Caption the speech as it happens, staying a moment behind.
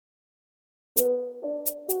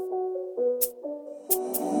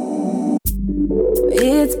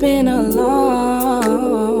It's been a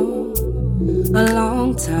long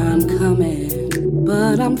time coming,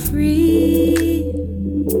 but I'm free.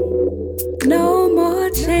 No more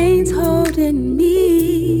chains holding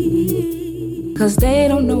me. 'Cause they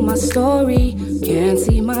don't know my story, can't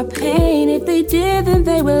see my pain. If they did, then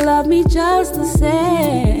they would love me just the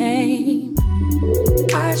same.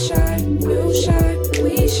 I shine, you shine,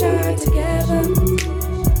 we shine together.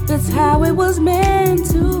 That's how it was meant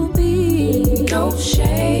to be. No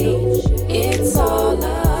shade, it's all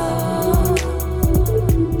love.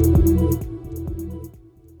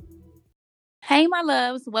 Hey, my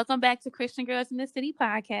loves. Welcome back to Christian Girls in the City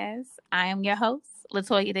podcast. I am your host,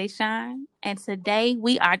 Latoya Deshawn, and today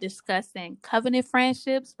we are discussing covenant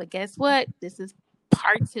friendships. But guess what? This is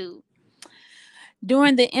part 2.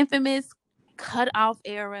 During the infamous cutoff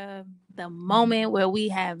era, the moment where we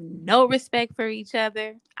have no respect for each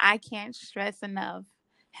other, I can't stress enough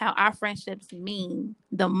how our friendships mean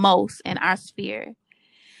the most in our sphere.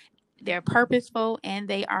 They're purposeful and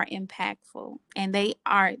they are impactful and they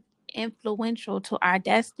are influential to our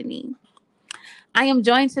destiny. I am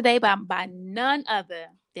joined today by none other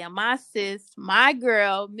than my sis, my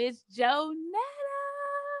girl, Miss Jonetta.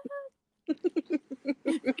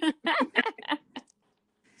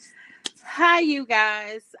 Hi, you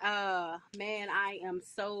guys. Man, I am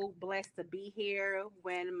so blessed to be here.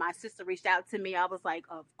 When my sister reached out to me, I was like,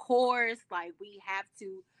 of course, like we have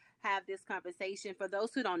to have this conversation. For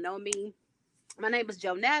those who don't know me, my name is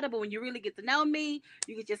Jonetta, but when you really get to know me,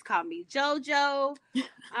 you can just call me JoJo.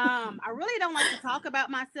 I really don't like to talk about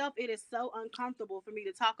myself. It is so uncomfortable for me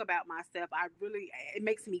to talk about myself. It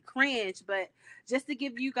makes me cringe. But just to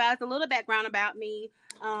give you guys a little background about me,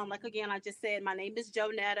 like again, I just said, my name is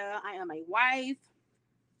Jonetta. I am a wife.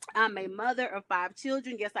 I'm a mother of 5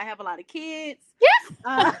 children. Yes, I have a lot of kids.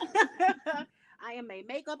 Uh, I am a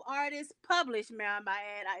makeup artist, published, may I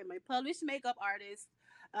add. I am a published makeup artist.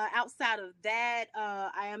 Outside of that,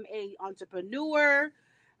 I am a entrepreneur.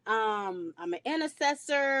 I'm an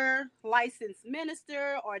intercessor, licensed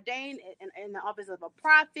minister, ordained in the office of a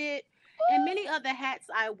prophet, and many other hats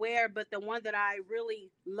I wear. But the one that I really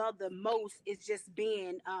love the most is just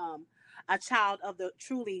being a child of the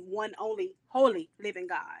truly one, only, holy, living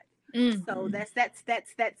God. Mm. So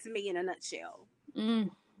that's me in a nutshell.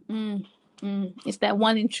 It's that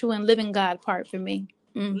one and true and living God part for me.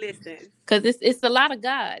 Listen, because it's a lot of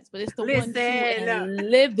gods, but it's the one true listen. and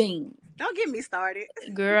living. Don't get me started,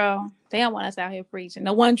 Girl. They don't want us out here preaching.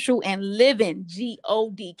 The one true and living,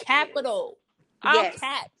 God, capital, all Yes.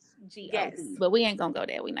 caps, God. Yes. But we ain't gonna go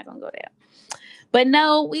there. We're not gonna go there. But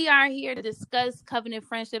no, we are here to discuss covenant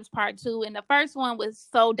friendships part 2, and the first one was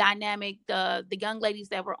so dynamic. The young ladies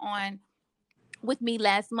that were on with me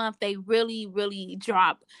last month, they really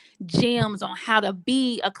dropped gems on how to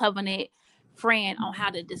be a covenant friend, on how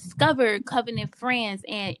to discover covenant friends,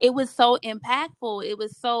 and it was so impactful. It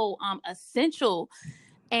was so essential.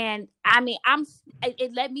 And I mean,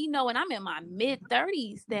 it let me know, and I'm in my mid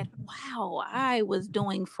 30s, that wow, I was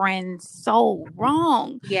doing friends so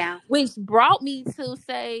wrong. Yeah. Which brought me to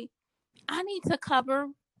say, I need to cover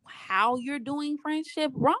how you're doing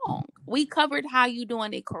friendship wrong. We covered how you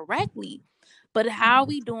doing it correctly, but how are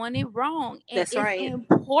we doing it wrong? And That's it's right.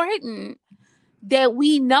 important that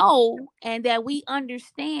we know and that we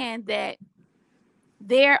understand that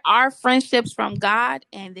there are friendships from God,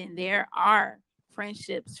 and then there are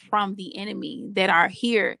friendships from the enemy that are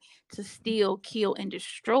here to steal, kill, and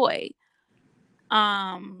destroy.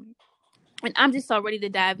 And I'm just so ready to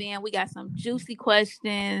dive in. We got some juicy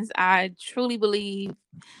questions. I truly believe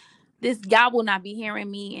this, y'all will not be hearing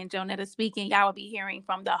me and Jonetta speaking. Y'all will be hearing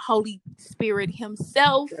from the Holy Spirit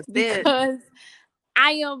himself. That's because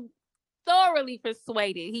I am thoroughly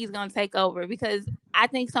persuaded he's going to take over, because I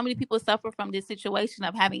think so many people suffer from this situation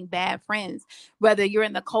of having bad friends, whether you're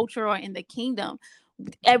in the culture or in the kingdom.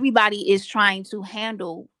 Everybody is trying to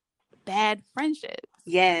handle bad friendships.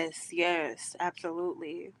 Yes,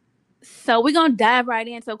 absolutely. So we're going to dive right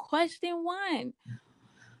into question 1.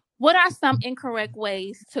 What are some incorrect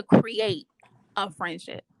ways to create a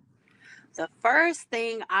friendship? The first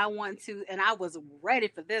thing I want to, and I was ready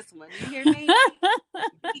for this one, you hear me?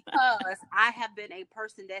 Because I have been a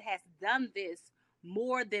person that has done this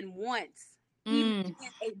more than once, even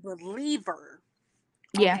as a believer.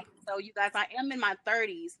 Yeah. Okay? So you guys, I am in my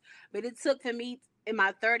 30s, but it took for me in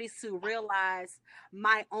my 30s to realize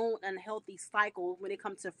my own unhealthy cycle when it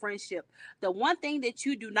comes to friendship. The one thing that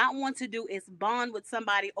you do not want to do is bond with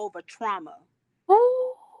somebody over trauma.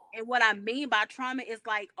 Ooh. And what I mean by trauma is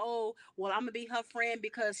like, oh, well, I'm gonna be her friend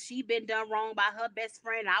because she been done wrong by her best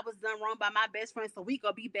friend. I was done wrong by my best friend, so we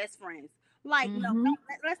gonna be best friends. Like, no, Mm-hmm.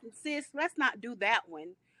 let's not do that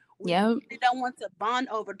one. We Yep. really don't want to bond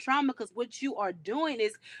over trauma, because what you are doing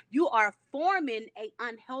is you are forming a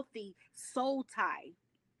unhealthy soul tie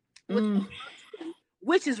with Mm. a person,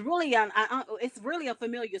 which is really it's really a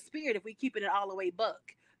familiar spirit if we keeping it all the way buck.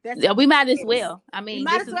 That's Yeah, what we might as it is. well. I We mean,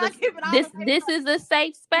 might this as is well a keep it all the this way this buck. is a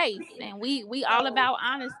safe space, and we all So, about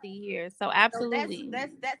honesty here. So so that's absolutely.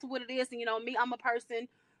 that's that's what it is. And me, I'm a person.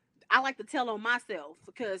 I like to tell on myself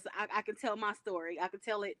because I can tell my story. I can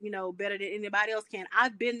tell it, better than anybody else can.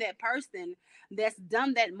 I've been that person that's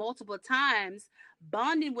done that multiple times,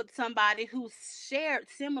 bonding with somebody who's shared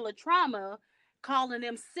similar trauma, calling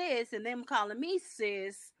them sis and them calling me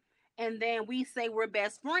sis. And then we say we're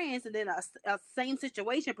best friends, and then a same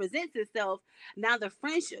situation presents itself. Now the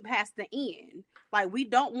friendship has to end. Like, we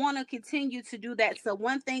don't want to continue to do that. So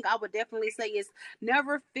one thing I would definitely say is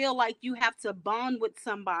never feel like you have to bond with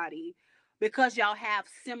somebody because y'all have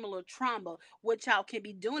similar trauma. What y'all can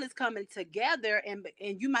be doing is coming together, and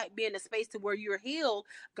you might be in a space to where you're healed.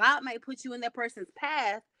 God might put you in that person's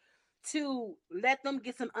path to let them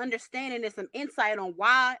get some understanding and some insight on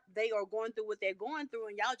why they are going through what they're going through,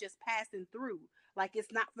 and y'all just passing through. Like,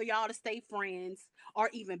 it's not for y'all to stay friends or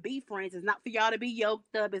even be friends. It's not for y'all to be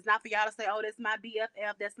yoked up. It's not for y'all to say, oh, that's my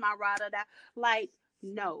BFF, that's my ride or die. Like,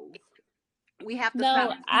 no. We have to stop.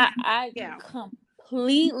 No, I Yeah.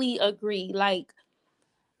 completely agree. Like,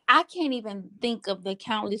 I can't even think of the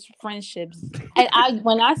countless friendships. And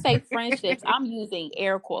when I say friendships, I'm using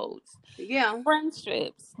air quotes. Yeah.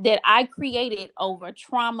 Friendships that I created over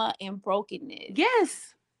trauma and brokenness.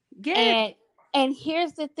 Yes. Yes. And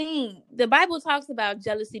here's the thing. The Bible talks about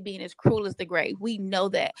jealousy being as cruel as the grave. We know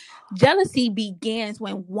that. Jealousy begins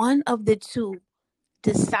when one of the two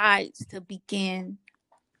decides to begin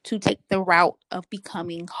to take the route of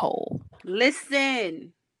becoming whole.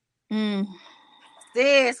 Listen, Mm.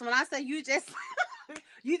 sis, when I say you just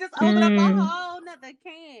you just open up a Mm. whole nother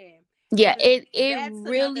can. Yeah, And it that's another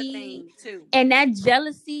really, thing too. and that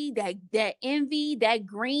jealousy, that envy, that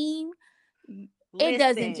green, it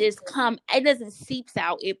doesn't Listen. just come, it doesn't seeps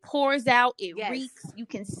out. It pours out, it Yes. reeks. You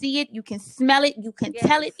can see it, you can smell it, you can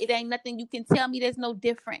tell Yes. it. It ain't nothing you can tell me there's no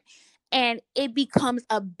different. And it becomes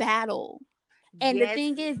a battle. And the Yes,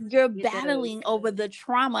 thing is, you're it does. battling over the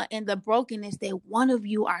trauma and the brokenness that one of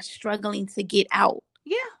you are struggling to get out.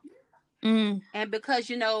 Yeah. Mm. And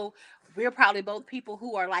because we're probably both people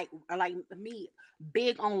who are like me,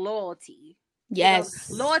 big on loyalty. Yes.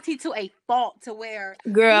 Loyalty to a fault, to where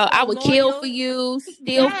we Girl, I so would kill loyal. for you,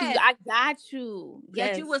 steal for you. Yes. I got you.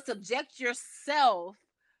 That you Yes. would subject yourself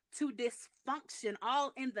to dysfunction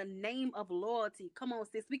all in the name of loyalty. Come on,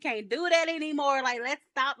 sis. We can't do that anymore. Like, let's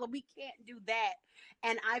stop. We can't do that.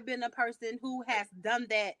 And I've been a person who has done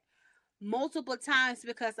that multiple times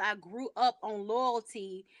because I grew up on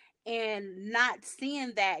loyalty and not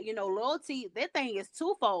seeing that, loyalty, that thing is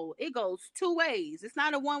twofold. It goes two ways. It's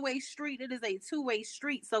not a one-way street. It is a two-way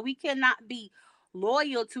street. So we cannot be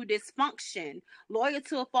loyal to dysfunction, loyal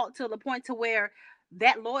to a fault, to the point to where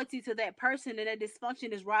that loyalty to that person and that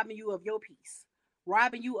dysfunction is robbing you of your peace,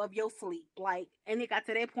 robbing you of your sleep. Like, and it got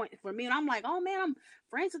to that point for me, and I'm like, oh man, I'm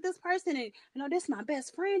friends with this person, and this is my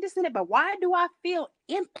best friend, this and that. But why do I feel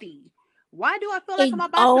empty? Why do I feel like I'm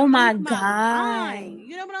about to Oh my lose my God. mind?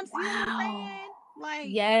 You know what I'm Wow. saying? Like,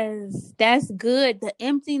 Yes, that's good. The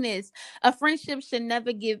emptiness. A friendship should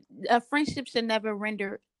never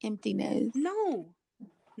render emptiness. no.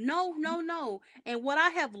 No, no, no. And what I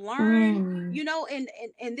have learned, Mm.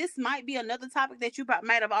 and this might be another topic that you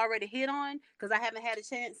might have already hit on, because I haven't had a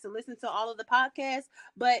chance to listen to all of the podcasts,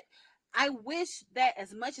 but I wish that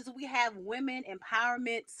as much as we have women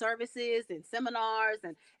empowerment services and seminars,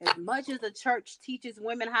 and as much as the church teaches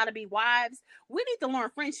women how to be wives, we need to learn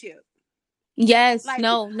friendship. Yes, Like,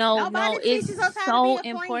 no. nobody It's teaches us how to be so a friend.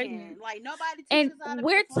 important. Like, nobody And teaches us how to be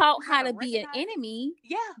we're a friend. taught Teach us how how to to be an recognize it. enemy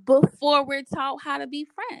Yeah, before we're taught how to be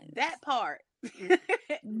friends. that part.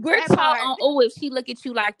 We're That taught part. on, oh, if she look at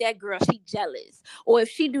you like that, girl, she jealous. Or if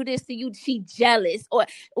she do this to you, she jealous. Or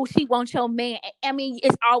she wants your man. I mean,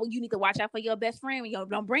 it's all, you need to watch out for your best friend. You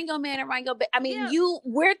don't bring your man around your I mean, Yeah.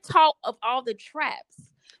 we're taught of all the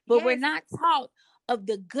traps, but we're Yes. not taught of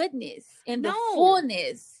the goodness and the No.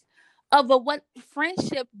 fullness of what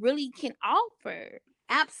friendship really can offer.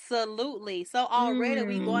 Absolutely. So already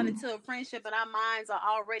we going into a friendship, and our minds are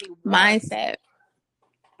already warped. Mindset.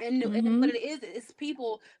 And what it is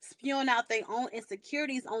people spewing out their own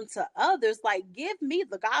insecurities onto others. Like, give me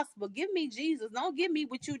the gospel, give me Jesus. Don't give me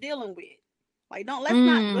what you dealing with. Like,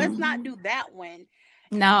 let's not do that one.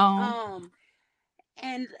 No.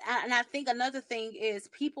 And I think another thing is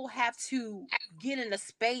people have to get in a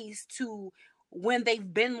space to, when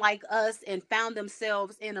they've been like us and found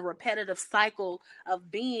themselves in a repetitive cycle of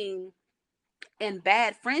being in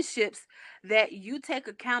bad friendships, that you take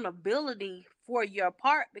accountability for your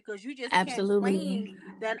part, because you just can't Absolutely. blame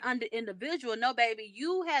that under individual. No, baby,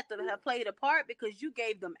 you had to have played a part because you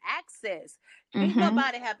gave them access. Can't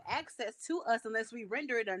nobody have access to us unless we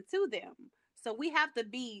render it unto them. So we have to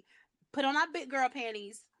be put on our big girl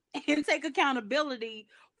panties and take accountability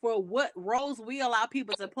for what roles we allow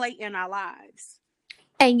people to play in our lives.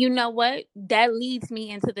 And you know what? That leads me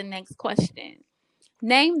into the next question.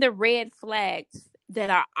 Name the red flags that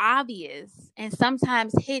are obvious and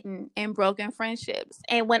sometimes hidden in broken friendships.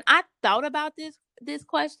 And when I thought about this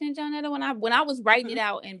question, Jonetta, when I was writing it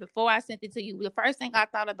out and before I sent it to you, the first thing I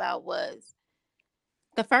thought about was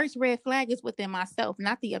the first red flag is within myself,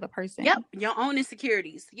 not the other person. Yep, your own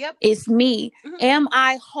insecurities. Yep, it's me. Am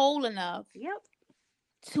I whole enough? Yep.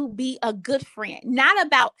 To be a good friend? Not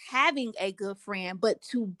about having a good friend, but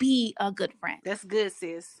to be a good friend. That's good,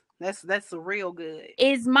 sis. That's real good.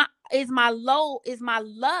 Is my love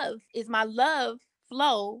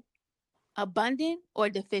flow abundant or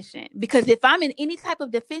deficient? Because if I'm in any type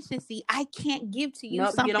of deficiency, I can't give to you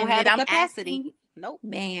something you don't have that the I'm capacity. asking. Nope,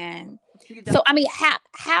 man. So I mean,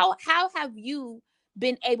 how have you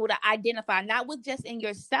been able to identify, not with just in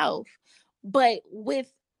yourself, but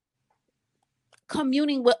with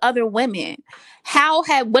communing with other women?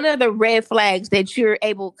 What are the red flags that you're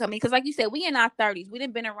able to, because like you said, we in our 30s, we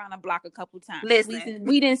done been around the block a couple times. Listen,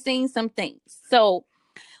 we done seen some things. So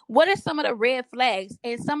what are some of the red flags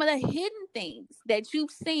and some of the hidden things that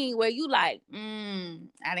you've seen where you like,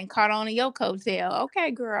 I didn't caught on to your coattail?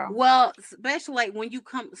 Okay, girl. Well, especially like when you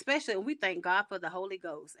come, especially we thank God for the Holy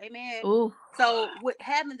Ghost. Amen. Ooh. So with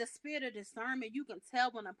having the spirit of discernment, you can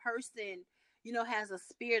tell when a person, has a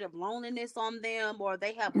spirit of loneliness on them, or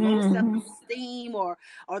they have low self-esteem, or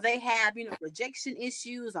they have, rejection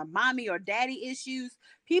issues, or mommy or daddy issues.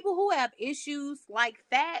 People who have issues like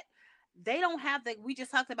that, they don't have we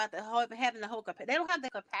just talked about having the whole, they don't have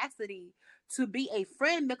the capacity to be a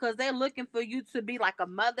friend, because they're looking for you to be like a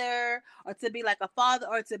mother, or to be like a father,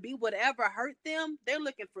 or to be whatever hurt them. They're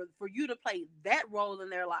looking for you to play that role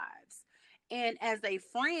in their lives. And as a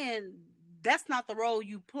friend, that's not the role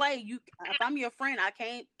you play. If I'm your friend, I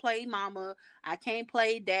can't play mama, I can't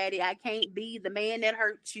play daddy, I can't be the man that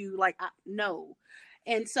hurt you. No.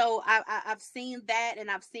 And so I've seen that, and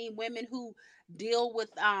I've seen women who deal with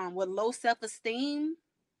low self-esteem.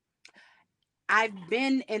 I've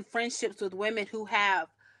been in friendships with women who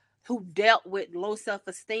dealt with low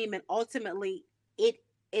self-esteem, and ultimately it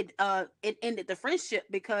ended the friendship,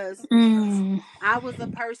 because I was a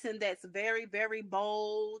person that's very, very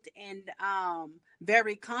bold and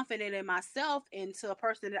very confident in myself, and to a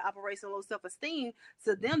person that operates in low self-esteem,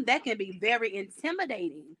 to them that can be very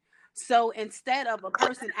intimidating. So instead of a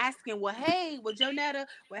person asking, well, hey, Jonetta,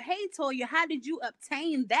 hey, Toya, how did you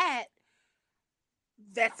obtain that?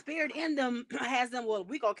 That spirit in them has them, well,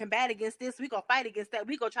 we gonna combat against this, we gonna fight against that,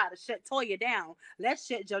 we gonna try to shut Toya down. Let's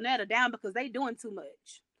shut Jonetta down because they doing too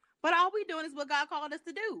much. But all we doing is what God called us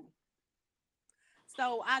to do.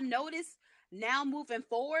 So I notice now, moving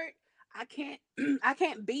forward, I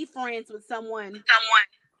can't be friends with someone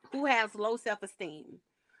who has low self-esteem,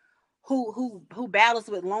 who battles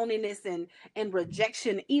with loneliness and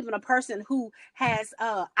rejection, even a person who has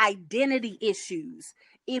identity issues.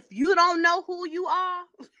 If you don't know who you are,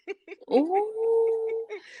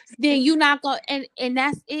 then you're not gonna, and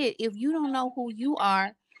that's it. If you don't know who you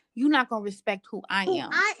are, you're not gonna respect who I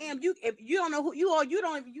am. If you don't know who you are, you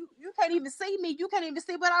can't even see me. You can't even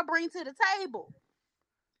see what I bring to the table.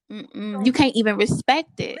 So, you can't even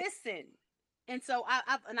respect it. Listen. And so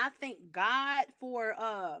I thank God for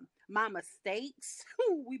my mistakes.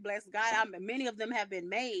 We bless God. Many of them have been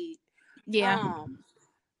made. Yeah.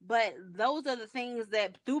 But those are the things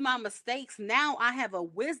that, through my mistakes, now I have a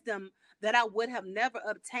wisdom that I would have never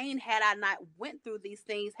obtained had I not went through these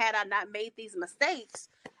things, had I not made these mistakes.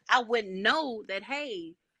 I wouldn't know that,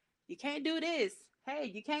 hey, you can't do this.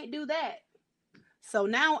 Hey, you can't do that. So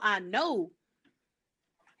now I know,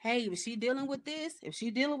 hey, if she dealing with this, if she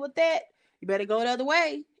dealing with that, you better go the other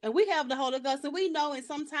way. And we have the Holy Ghost, and we know, and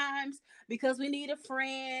sometimes because we need a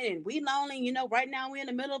friend and we lonely, right now we're in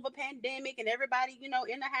the middle of a pandemic and everybody, in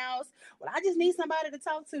the house. Well, I just need somebody to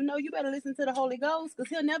talk to. No, you better listen to the Holy Ghost, because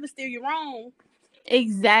he'll never steer you wrong.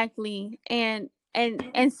 Exactly. And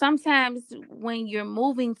sometimes when you're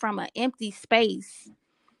moving from an empty space,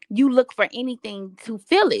 you look for anything to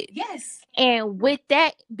fill it. Yes. And with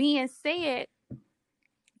that being said,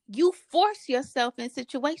 you force yourself in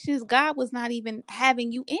situations God was not even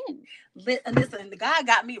having you in. Listen, the God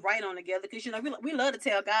got me right on together because we love to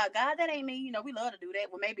tell God, that ain't me. We love to do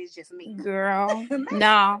that. Well, maybe it's just me. Girl,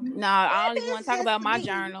 no, I don't even want to talk about my me.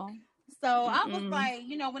 journal. So I was like,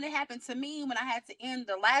 when it happened to me, when I had to end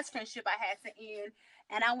the last friendship I had to end,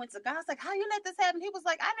 and I went to God, I was like, how you let this happen? He was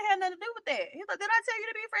like, I didn't have nothing to do with that. He was like, did I tell you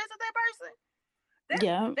to be friends with that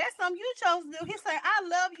person? That's something you chose to do. He said, I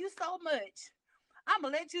love you so much. I'm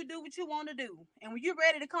going to let you do what you want to do. And when you're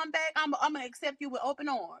ready to come back, I'm going to accept you with open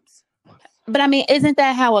arms. But I mean, isn't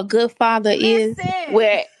that how a good father is?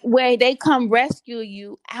 Where they come rescue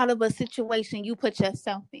you out of a situation you put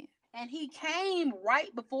yourself in. And he came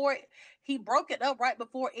right before he broke it up, right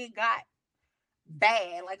before it got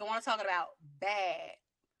bad. Like I want to talk about bad.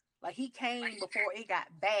 Like he came before it got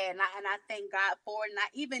bad. And I thank God for it. And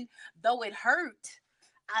even though it hurt,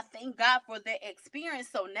 I thank God for the experience.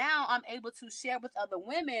 So now I'm able to share with other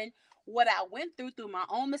women what I went through my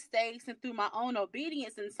own mistakes and through my own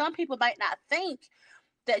obedience. And some people might not think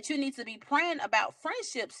that you need to be praying about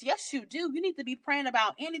friendships. Yes, you do. You need to be praying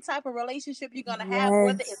about any type of relationship you're going to have,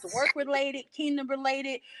 whether it's work related, kingdom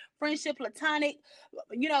related, friendship, platonic,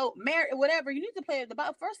 marriage, whatever. You need to pray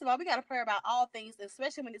about. First of all, we got to pray about all things,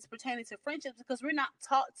 especially when it's pertaining to friendships, because we're not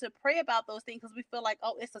taught to pray about those things because we feel like,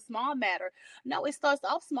 oh, it's a small matter. No, it starts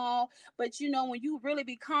off small, but when you really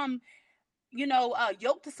become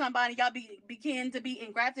yoked to somebody, y'all begin to be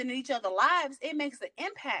engrafted in each other's lives, it makes an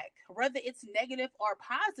impact, whether it's negative or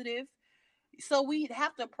positive. So we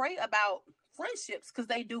have to pray about friendships because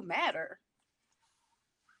they do matter.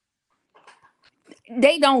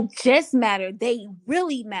 They don't just matter, they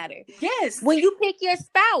really matter. Yes. When you pick your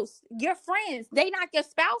spouse, your friends, they not your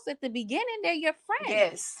spouse at the beginning, they're your friends.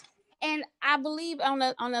 Yes. And I believe on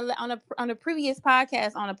a previous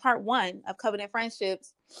podcast, on a part 1 of Covenant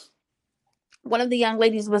Friendships, one of the young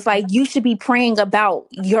ladies was like, you should be praying about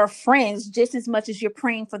your friends just as much as you're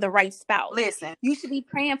praying for the right spouse. Listen, you should be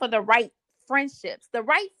praying for the right friendships. The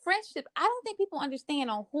right friendship, I don't think people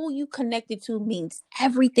understand on who you connected to means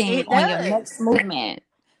everything on your next movement.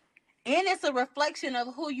 And it's a reflection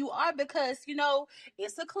of who you are because,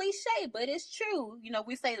 it's a cliche, but it's true.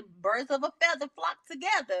 We say birds of a feather flock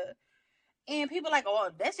together. And people are like,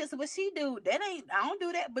 oh, that's just what she do. I don't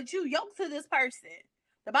do that. But you yoked to this person.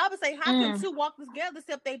 The Bible say, how can two walk together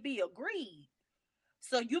except they be agreed?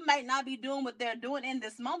 So you might not be doing what they're doing in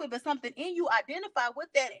this moment, but something in you identify with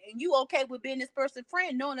that, and you okay with being this person's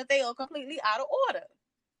friend, knowing that they are completely out of order.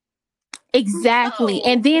 Exactly.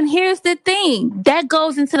 And then here's the thing that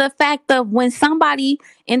goes into the fact of when somebody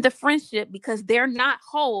in the friendship, because they're not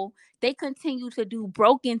whole, they continue to do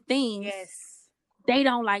broken things. Yes. They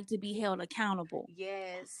don't like to be held accountable.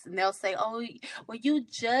 Yes. And they'll say, oh, well, you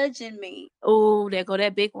judging me. Oh, there go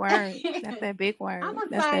that big word. That's that big word. I'm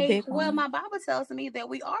That's that big word. Well, my Bible tells me that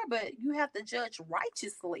we are, but you have to judge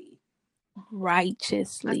righteously.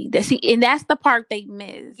 And that's the part they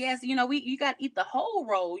miss. Yes, you got to eat the whole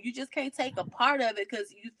roll. You just can't take a part of it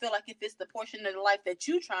because you feel like if it's the portion of the life that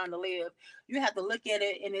you're trying to live, you have to look at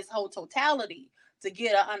it in its whole totality to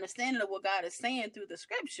get an understanding of what God is saying through the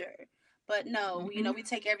scripture. But no, we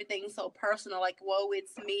take everything so personal, like, whoa,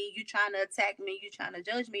 it's me. You trying to attack me. You trying to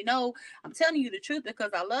judge me. No, I'm telling you the truth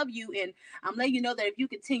because I love you. And I'm letting you know that if you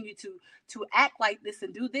continue to act like this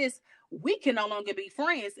and do this, we can no longer be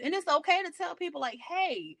friends. And it's okay to tell people like,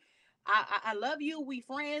 hey, I love you. We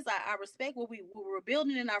friends. I respect what we were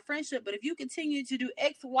building in our friendship. But if you continue to do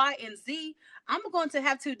X, Y, and Z, I'm going to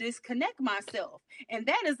have to disconnect myself. And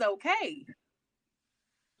that is okay.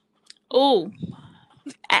 Oh,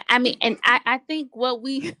 I mean, and I think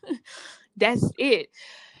that's it.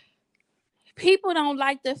 People don't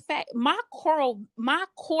like the fact my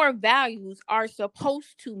core values are supposed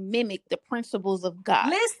to mimic the principles of God.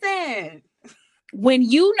 Listen. When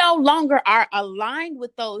you no longer are aligned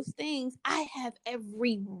with those things, I have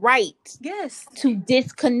every right to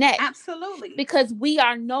disconnect. Absolutely. Because we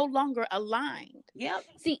are no longer aligned. Yep.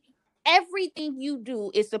 See, everything you do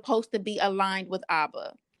is supposed to be aligned with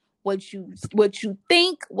Abba. What you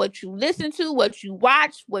think, what you listen to, what you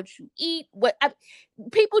watch, what you eat,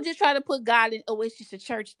 people just try to put God in, oh, it's just a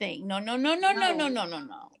church thing. No.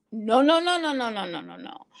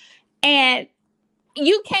 And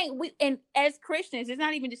you can't, and as Christians, it's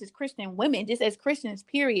not even just as Christian women, just as Christians,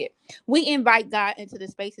 period. We invite God into the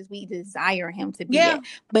spaces we desire him to be in,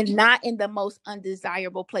 but not in the most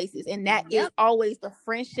undesirable places. And that is always the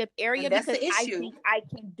friendship area, because I think I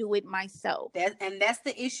can do it myself. That's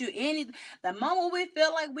the issue. The moment we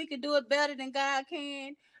feel like we can do it better than God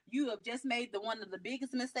can, you have just made one of the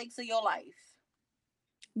biggest mistakes of your life.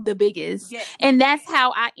 The biggest. Yeah. And that's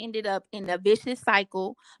how I ended up in a vicious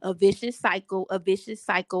cycle, a vicious cycle, a vicious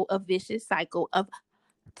cycle, a vicious cycle of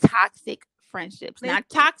toxic friendships. Not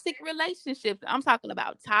Listen. toxic relationships. I'm talking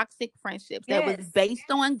about toxic friendships that was Yes. based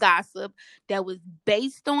on gossip, that was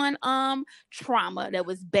based on trauma, that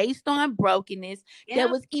was based on brokenness, Yeah.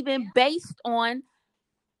 that was even based on,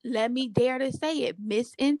 let me dare to say it,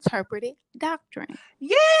 misinterpreted doctrine.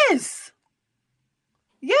 Yes.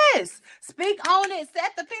 Yes. Speak on it.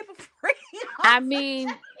 Set the people free. I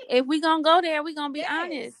mean, if we gonna go there, we gonna be Yes.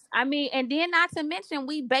 honest. I mean, and then not to mention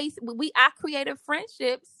I created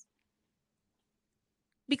friendships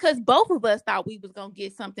because both of us thought we was gonna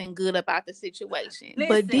get something good about the situation. Listen,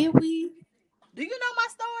 but did we? Do you know my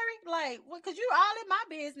story? Like, well, cause you're all in my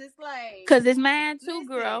business. Like, Cause it's mine too, listen.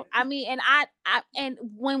 girl. I mean, and I and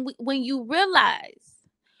when you realize,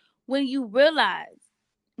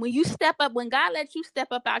 when you step up, when God lets you step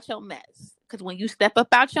up out your mess, because when you step up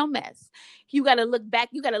out your mess, you got to look back,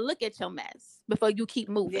 you got to look at your mess before you keep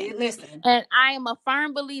moving. Yeah, listen. And I am a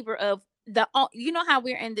firm believer of you know how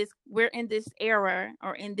we're in this era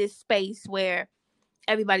or in this space where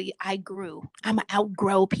everybody, I grew. I'm an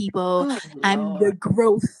outgrow people. Oh, I'm the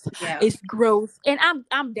growth. Yeah. It's growth. And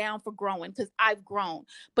I'm down for growing because I've grown.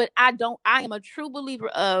 But I am a true believer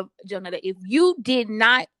of, Jonah, if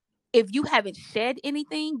you haven't shed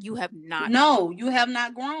anything, you have not grown. You have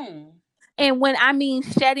not grown. And when I mean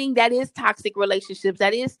shedding, that is toxic relationships,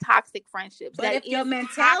 that is toxic friendships. But if your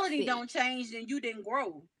mentality don't change, then you didn't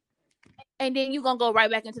grow. And then you're going to go right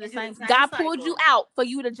back into the same. God pulled you out for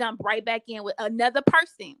you to jump right back in with another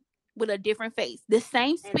person with a different face. The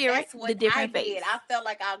same spirit, the different face. I felt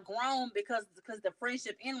like I've grown because the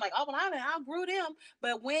friendship ended. Like, oh, well, I outgrew them.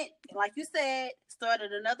 But went, like you said,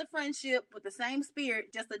 started another friendship with the same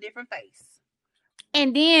spirit, just a different face.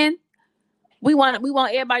 And then we want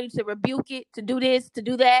everybody to rebuke it, to do this, to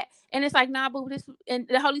do that. And it's like, nah, but this, and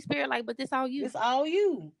the Holy Spirit, like, but this all you. It's all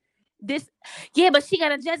you. But she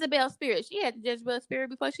got a Jezebel spirit. She had the Jezebel spirit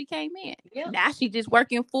before she came in. Yep. Now she just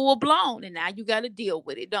working full blown, and now you got to deal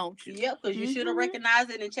with it, don't you? Yep, because you should have recognized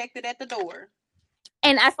it and checked it at the door.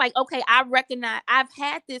 And I was like, okay, I recognize I've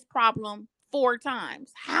had this problem 4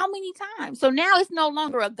 times. How many times? So now it's no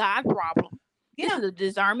longer a God problem. Yeah. This is a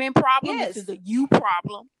discernment problem. Yes. This is a you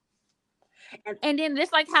problem. And then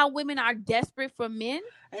it's like how women are desperate for men.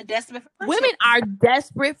 And desperate for women are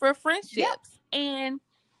desperate for friendships. Yep. And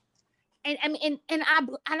I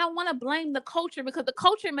don't want to blame the culture, because the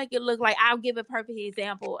culture make it look like, I'll give a perfect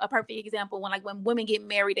example when women get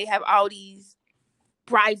married, they have all these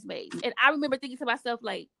bridesmaids. And I remember thinking to myself,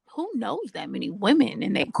 like, who knows that many women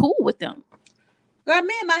and they're cool with them? Girl,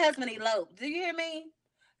 me and my husband eloped. Do you hear me?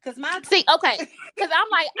 Because I'm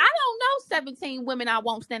like, I don't know 17 women I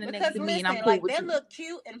won't stand next to me, and I'm cool with you. They look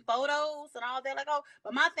cute in photos and all that. Like, oh,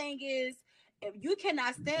 but my thing is, if you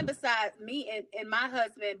cannot stand beside me and my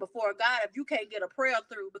husband before God, if you can't get a prayer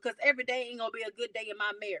through, because every day ain't gonna be a good day in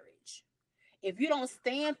my marriage. If you don't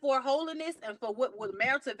stand for holiness and for what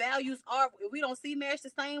marital values are, if we don't see marriage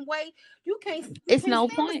the same way, you can't. It's no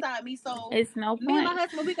point. Beside me, so it's no point. Me and my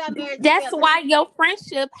husband, we got married. That's why your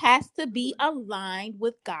friendship has to be aligned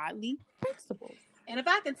with godly principles. And if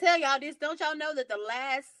I can tell y'all this, don't y'all know that the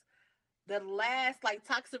last like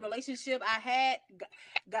toxic relationship I had,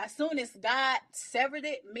 as soon as God severed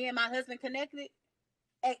it, me and my husband connected.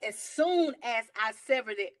 As soon as I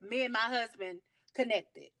severed it, me and my husband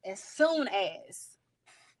connected. As soon as.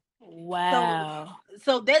 Wow.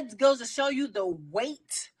 So that goes to show you the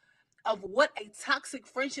weight of what a toxic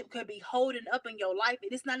friendship could be holding up in your life.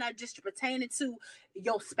 And it's not just pertaining to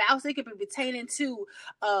your spouse. It could be pertaining to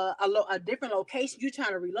a different location. You're trying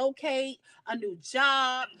to relocate, a new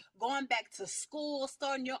job, going back to school,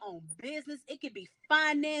 starting your own business. It could be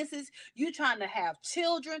finances. You're trying to have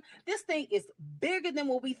children. This thing is bigger than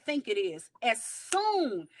what we think it is. As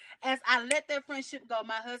soon as I let that friendship go,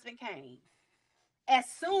 my husband came. As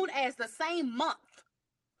soon as the same month,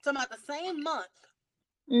 talking about the same month,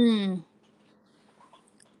 we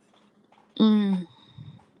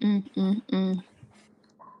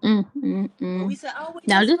said, oh, we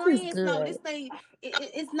now just this friends. Is good. No, this thing,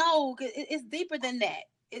 it's deeper than that.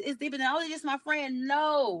 It's deeper than, oh, it's just my friend.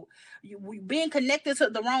 No, being connected to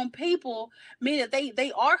the wrong people mean that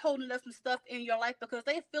they are holding up some stuff in your life because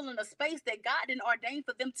they feel in a space that God didn't ordain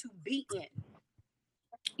for them to be in.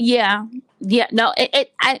 Yeah. No,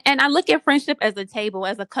 I look at friendship as a table,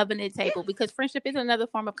 as a covenant table, because friendship is another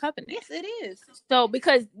form of covenant. Yes, it is. So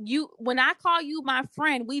because when I call you my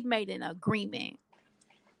friend, we've made an agreement.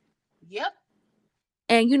 Yep.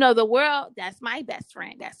 And the world, that's my best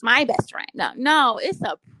friend. That's my best friend. No, it's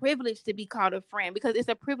a privilege to be called a friend, because it's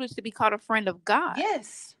a privilege to be called a friend of God.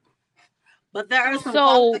 Yes. But there are some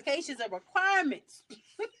qualifications and requirements.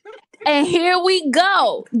 And here we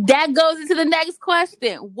go. That goes into the next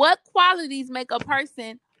question. What qualities make a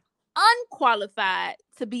person unqualified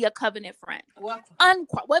to be a covenant friend?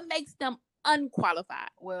 What makes them unqualified?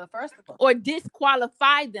 Well, first of all, or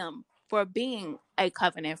disqualify them for being a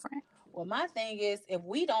covenant friend? Well, my thing is, if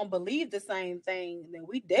we don't believe the same thing, then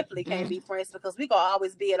we definitely can't be friends, because we gonna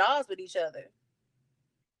always be at odds with each other.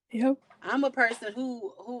 Yep. I'm a person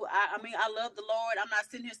who I love the Lord. I'm not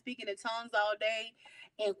sitting here speaking in tongues all day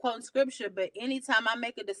and quoting scripture, but anytime I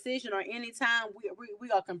make a decision, or anytime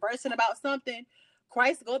we are conversing about something,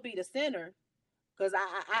 Christ gonna be the center. Because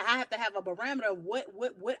I have to have a barometer of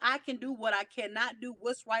what I can do, what I cannot do,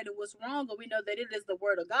 what's right and what's wrong. And we know that it is the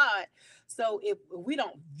word of God. So if we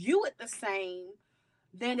don't view it the same,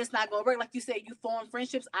 then it's not going to work. Like you said, you form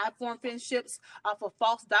friendships. I form friendships off of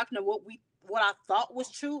false doctrine of what I thought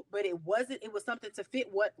was true, but it wasn't. It was something to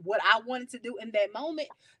fit what I wanted to do in that moment.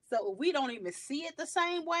 So if we don't even see it the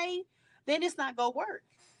same way, then it's not going to work.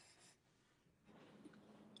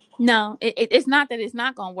 No, it's not that it's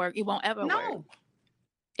not going to work. It won't ever work.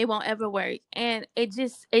 It won't ever work. And it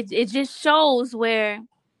just shows where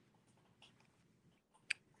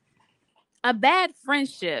a bad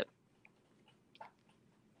friendship,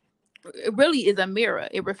 it really is a mirror.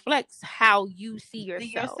 It reflects how you see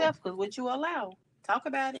yourself. Because what you allow. Talk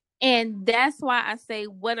about it. And that's why I say,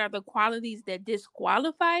 what are the qualities that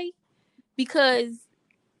disqualify? Because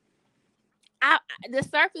the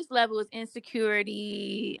surface level is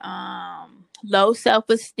insecurity, low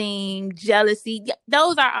self-esteem, jealousy.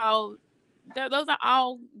 Those are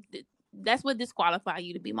all. That's what disqualify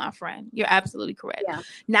you to be my friend. You're absolutely correct. Yeah.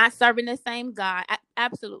 Not serving the same God.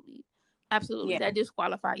 Absolutely. Yeah. That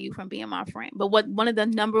disqualify you from being my friend. But one of the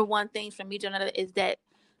number one things for me, Jonetta, is that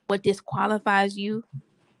what disqualifies you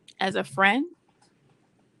as a friend.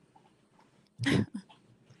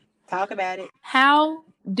 Talk about it. How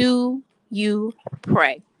do you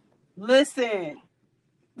pray? Listen.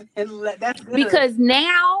 That's good. Because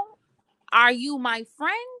now, are you my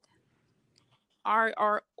friend?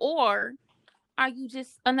 Or are you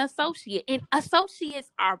just an associate? And associates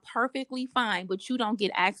are perfectly fine, but you don't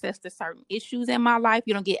get access to certain issues in my life.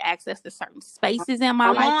 You don't get access to certain spaces in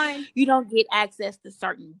my life. You don't get access to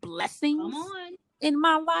certain blessings in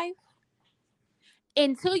my life.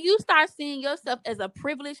 Until you start seeing yourself as a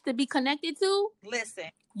privilege to be connected to, listen,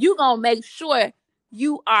 you're going to make sure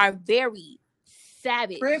you are very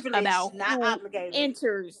savage about who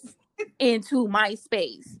enters into my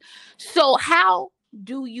space. So how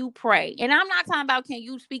do you pray? And I'm not talking about can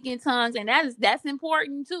you speak in tongues, and that's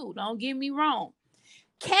important too. Don't get me wrong.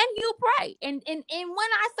 Can you pray? And when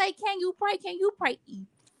I say can you pray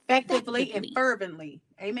effectively and fervently?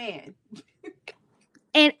 Amen.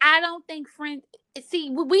 And I don't think friends. See,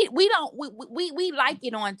 we like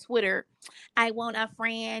it on Twitter. I want a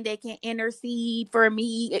friend that can intercede for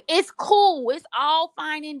me. It's cool. It's all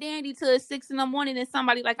fine and dandy till 6 a.m. and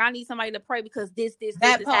somebody like, I need somebody to pray because this is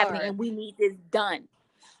happening and we need this done.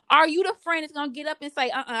 Are you the friend that's gonna get up and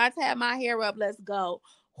say, I tied my hair up, let's go?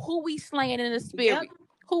 Who we slaying in the spirit? Yep.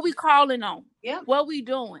 Who we calling on? Yep. What we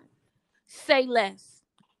doing? Say less.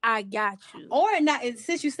 I got you. Or not,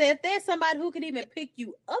 since you said there's somebody who can even pick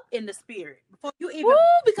you up in the spirit before you even. Woo,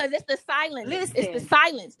 because it's the silence. Listen. It's the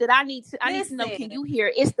silence that I need to know. Can you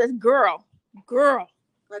hear? It's the girl.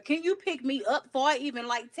 Like, can you pick me up before I even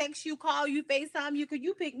text you, call you, FaceTime you? Could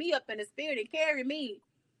you pick me up in the spirit and carry me?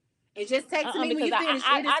 And just text me when you finish.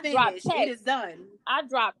 It is finished. It is done. I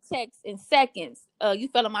drop text in seconds. You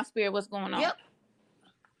fell in my spirit. What's going on? Yep.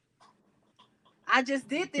 I just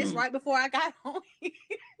did this right before I got home.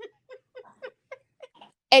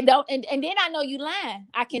 And then I know you lying.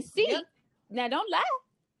 I can see. Yep. Now don't lie.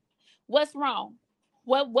 What's wrong?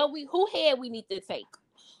 Who head we need to take?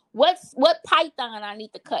 What python I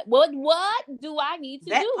need to cut? What do I need to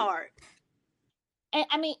do? That part. And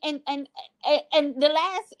I mean, and the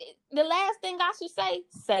last thing I should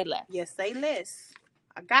say less. Yes, say less.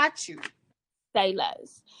 I got you. Say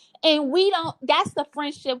less. And that's the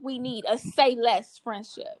friendship we need, a say less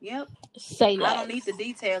friendship. Yep. Say less. I don't need the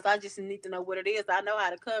details. I just need to know what it is. I know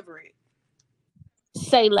how to cover it.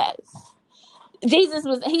 Say less. Jesus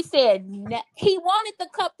he said, he wanted the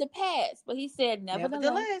cup to pass, but he said,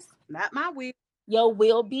 nevertheless, not my will. Your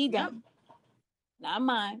will be done. Yep. Not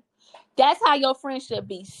mine. That's how your friendship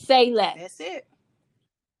be. Say less. That's it.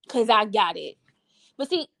 Because I got it. But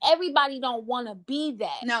see, everybody don't want to be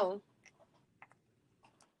that. No.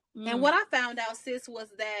 And what I found out, sis, was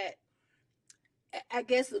that I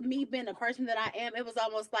guess me being the person that I am, it was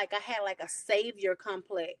almost like I had like a savior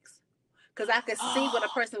complex. Because I could see what a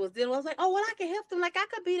person was dealing with. I was like, oh, well, I can help them. Like, I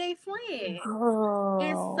could be their friend.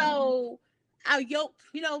 And Girl. so I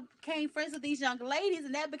became friends with these young ladies,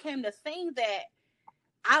 and that became the thing that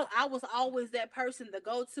I was always that person to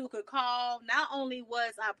go to, could call. Not only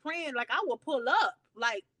was I praying, like I would pull up,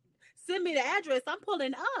 like send me the address. I'm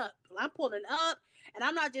pulling up. And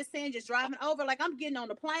I'm not just saying just driving over, like I'm getting on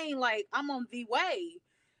the plane, like I'm on the way.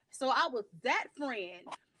 So I was that friend.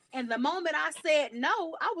 And the moment I said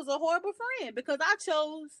no, I was a horrible friend because I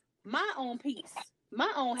chose my own peace,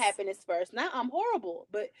 my own happiness first. Now I'm horrible.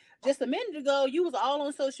 But just a minute ago, you was all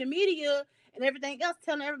on social media and everything else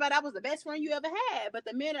telling everybody I was the best friend you ever had. But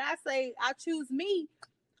the minute I say I choose me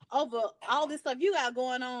over all this stuff you got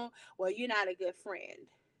going on, well, you're not a good friend.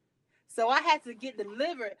 So I had to get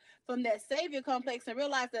delivered from that savior complex and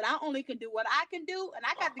realize that I only can do what I can do, and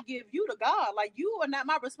I got to give you to God. Like, you are not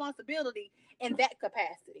my responsibility in that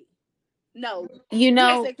capacity. No, You you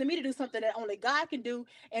know, expecting me to do something that only God can do,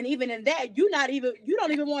 and even in that, you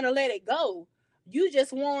don't even want to let it go. You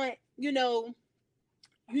just want,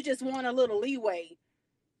 a little leeway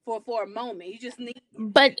for a moment. You just need,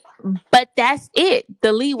 but that's it,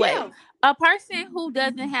 the leeway. yeah. A person who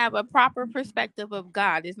doesn't have a proper perspective of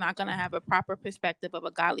God is not going to have a proper perspective of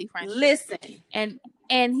a godly friendship. Listen,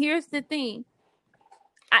 And here's the thing.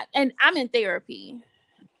 I'm in therapy,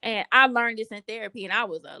 and I learned this in therapy, and I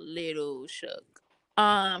was a little shook.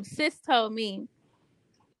 Sis told me,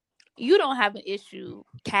 you don't have an issue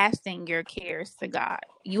casting your cares to God.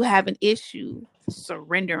 You have an issue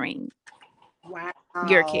surrendering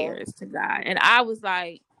your cares to God. And I was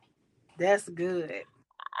like, that's good.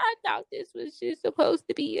 I thought this was just supposed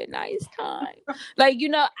to be a nice time. Like,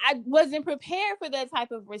 I wasn't prepared for that type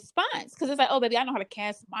of response. Because it's like, oh, baby, I know how to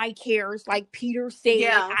cast my cares. Like Peter said,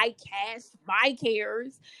 Yeah. I cast my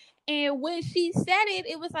cares. And when she said it,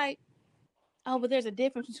 it was like, oh, but there's a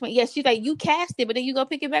difference between, she's like, you cast it, but then you go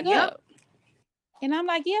pick it back up. And I'm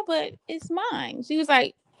like, yeah, but it's mine. She was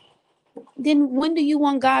like, then when do you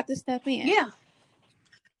want God to step in? Yeah.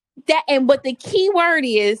 But the key word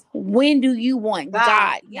is, when do you want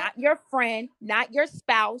God? Yep. Not your friend, not your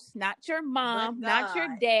spouse, not your mom, not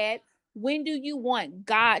your dad. When do you want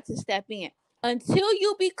God to step in? Until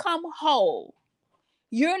you become whole,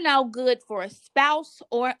 you're no good for a spouse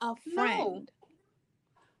or a friend.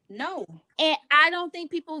 No. And I don't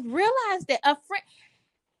think people realize that a friend,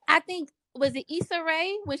 I think, was it Issa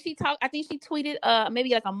Rae when she talked? I think she tweeted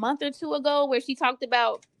maybe like a month or two ago where she talked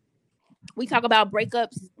about, we talk about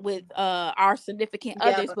breakups with our significant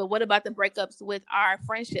others, but what about the breakups with our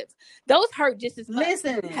friendships? Those hurt just as much.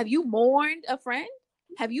 Listen, have you mourned a friend?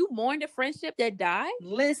 Have you mourned a friendship that died?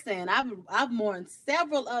 Listen, I've mourned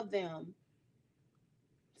several of them.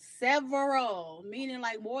 Several, meaning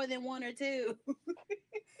like more than one or two.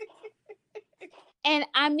 And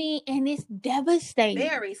I mean, and it's devastating.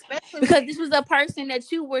 Very, especially because this was a person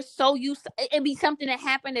that you were so used to. It'd be something that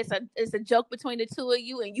happened. It's a joke between the two of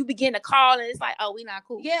you, and you begin to call, and it's like, oh, we not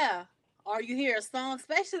cool. Yeah. Or you hear a song,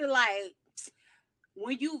 especially like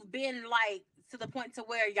when you've been like to the point to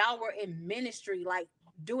where y'all were in ministry, like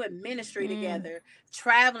doing ministry together,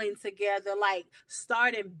 traveling together, like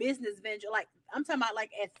starting business venture. Like I'm talking about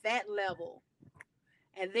like at that level.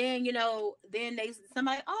 And then, then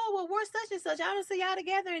somebody, oh, well, we're such and such. I don't see y'all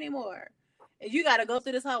together anymore. And you got to go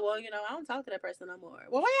through this whole, well, I don't talk to that person no more.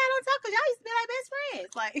 Well, why y'all don't talk? Because y'all used to be like best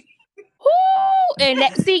friends. Like, ooh,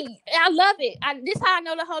 and see, I love it. This is how I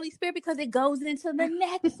know the Holy Spirit, because it goes into the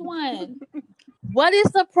next one. What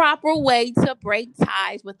is the proper way to break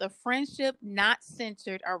ties with a friendship not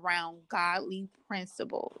centered around godly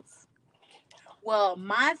principles? Well,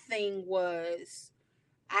 my thing was,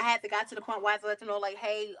 I had to get to the point where I had to let them know, like,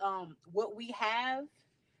 hey, what we have,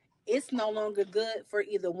 it's no longer good for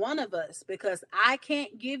either one of us, because I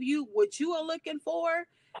can't give you what you are looking for,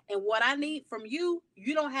 and what I need from you,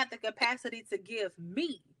 you don't have the capacity to give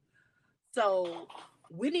me. So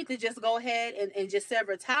we need to just go ahead and just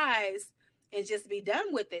sever ties and just be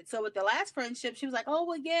done with it. So with the last friendship, she was like, oh,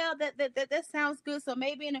 well, yeah, that sounds good. So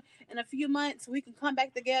maybe in a few months we can come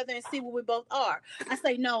back together and see where we both are. I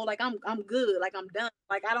say, no, like I'm good. Like I'm done.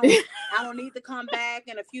 Like I don't need to come back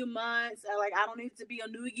in a few months. Like I don't need to be a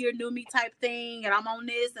new year, new me type thing. And I'm on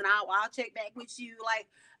this and I'll check back with you. Like,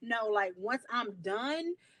 no, like once I'm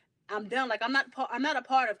done, I'm done. Like I'm not a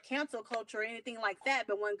part of cancel culture or anything like that.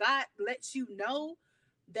 But when God lets you know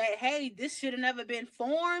that, hey, this should have never been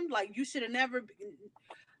formed, like you should have never,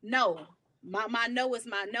 no, My no is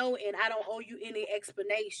my no, and I don't owe you any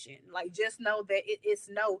explanation. Like, just know that it's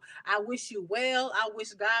no. I wish you well. I wish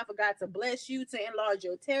for God to bless you, to enlarge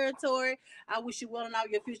your territory. I wish you well in all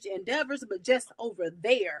your future endeavors, but just over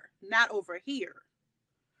there, not over here.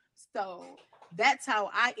 So that's how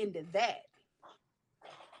I ended that.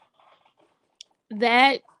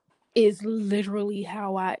 That is literally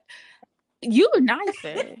how you were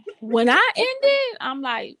nicer. When I ended, I'm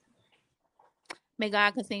like, may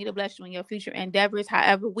God continue to bless you in your future endeavors.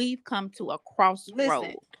 However, we've come to a crossroad.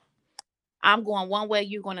 Listen. I'm going one way,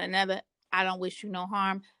 you're going another. I don't wish you no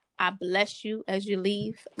harm. I bless you as you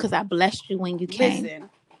leave because I blessed you when you came. Listen,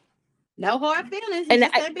 no hard feelings.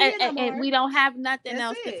 And we don't have nothing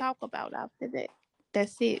else to talk about after that.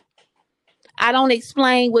 That's it. I don't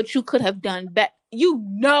explain what you could have done, but you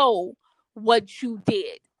know what you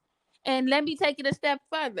did. And let me take it a step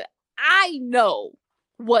further. I know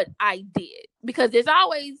what I did because there's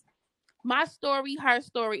always my story, her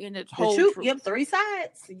story, and the whole truth. Yep, 3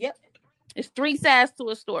 sides. Yep. It's 3 sides to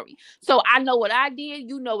a story. So I know what I did.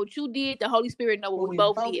 You know what you did. The Holy Spirit know what we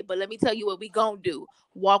both did. But let me tell you what we gonna do.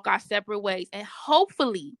 Walk our separate ways. And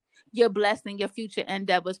hopefully you're blessed in your future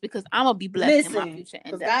endeavors because I'm going to be blessed in my future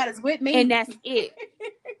endeavors. God is with me. And that's it.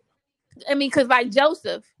 I mean, because like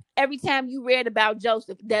Joseph, every time you read about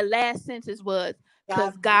Joseph, that last sentence was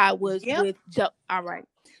because God was with Joseph. All right.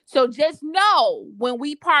 So just know when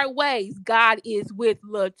we part ways, God is with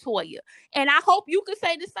LaToya. And I hope you can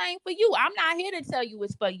say the same for you. I'm not here to tell you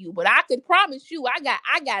it's for you, but I can promise you I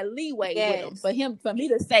got leeway with him, for me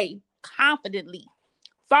to say confidently,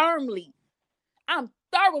 firmly, I'm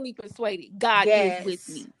thoroughly persuaded God is with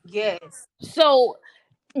me. Yes. So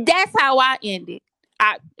that's how I ended.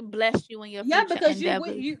 I bless you in your future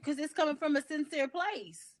endeavors. Because it's coming from a sincere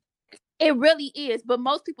place. It really is, but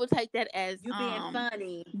most people take that as you being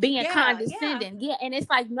funny, being condescending. Yeah, and it's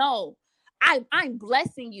like, no, I'm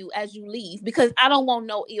blessing you as you leave because I don't want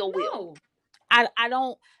no ill will. I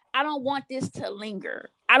don't want this to linger.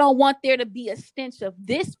 I don't want there to be a stench of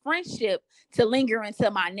this friendship to linger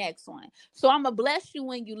into my next one. So I'm gonna bless you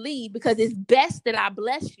when you leave because it's best that I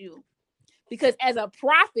bless you. Because as a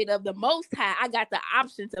prophet of the Most High, I got the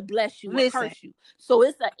option to bless you or curse you. So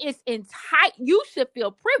it's entire. You should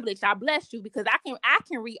feel privileged. I bless you because I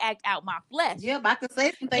can react out my flesh. Yep, I can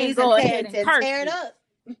say some things and go ahead and tear it up.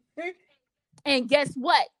 And guess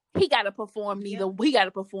what? He got to perform either. He got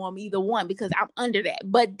to perform either one because I'm under that.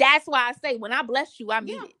 But that's why I say when I bless you, I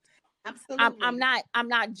mean it. Absolutely. I'm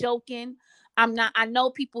not joking. I know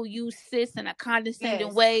people use sis in a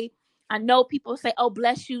condescending way. I know people say, oh,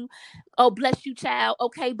 bless you, child.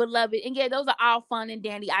 Okay, beloved. And yeah, those are all fun and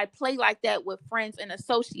dandy. I play like that with friends and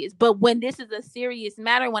associates. But when this is a serious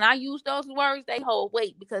matter, when I use those words, they hold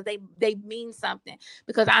weight because they mean something.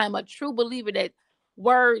 Because I am a true believer that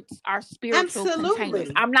words are spiritual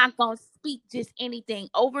containers. I'm not going to speak just anything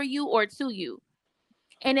over you or to you.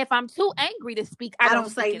 And if I'm too angry to speak, I don't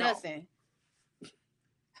say nothing.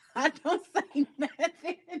 I don't say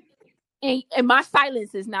nothing. And my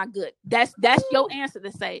silence is not good. That's your answer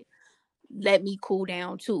to say, let me cool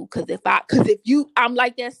down too. Because if I'm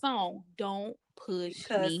like that song, don't push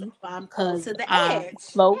me. I'm close to the edge.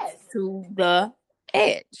 Close to the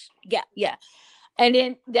edge. Yeah. And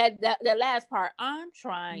then the last part, I'm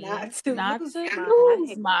trying not to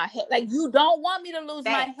lose my head. Like you don't want me to lose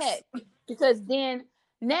my head because then.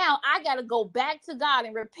 Now I got to go back to God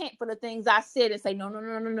and repent for the things I said and say, no.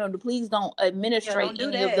 Please don't administrate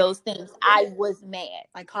any of those things. I was mad.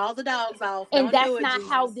 Like call the dogs off. And that's not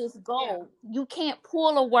how this goes. Yeah. You can't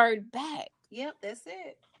pull a word back. Yep, that's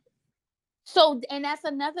it. So, and that's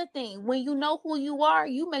another thing. When you know who you are,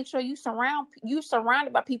 you make sure you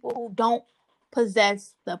surrounded by people who don't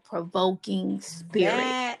possess the provoking spirit.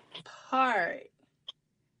 That part.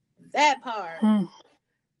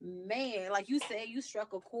 Man, like you said, you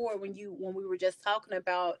struck a chord when we were just talking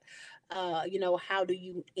about, how do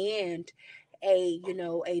you end a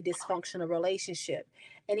dysfunctional relationship?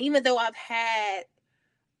 And even though I've had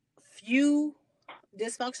few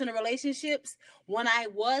dysfunctional relationships, when I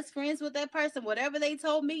was friends with that person, whatever they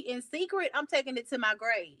told me in secret, I'm taking it to my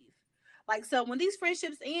grave. Like, so when these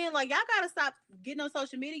friendships end, like y'all gotta stop getting on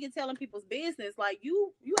social media and telling people's business. Like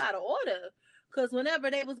you out of order. Because whenever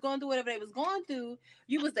they was going through whatever they was going through,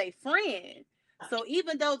 you was their friend. So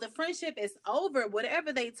even though the friendship is over,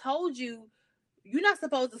 whatever they told you, you're not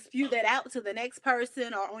supposed to spew that out to the next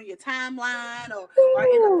person or on your timeline or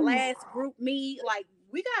in a blast group meet. Like,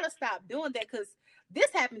 we got to stop doing that because this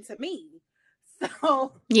happened to me.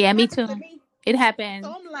 So yeah, me too. It happened.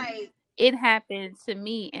 So I'm like, it happened to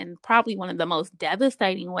me in probably one of the most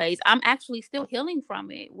devastating ways. I'm actually still healing from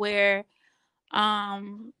it where,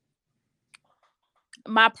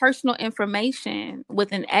 my personal information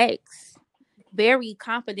with an ex, very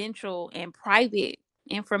confidential and private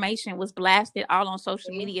information, was blasted all on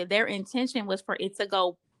social media. Their intention was for it to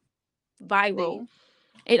go viral.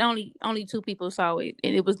 It only 2 people saw it,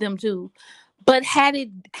 and it was them too. But had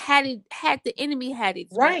the enemy had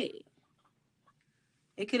its way,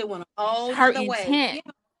 it could have went a whole her other way.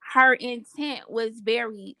 Her intent was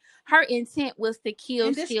to kill,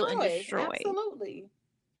 and steal, and destroy.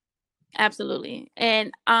 Absolutely.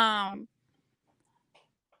 And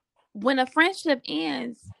when a friendship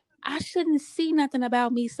ends, I shouldn't see nothing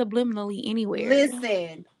about me subliminally anywhere.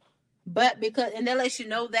 Listen, but and that lets you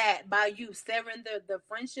know that by you severing the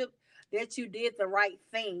friendship, that you did the right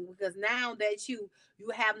thing, because now that you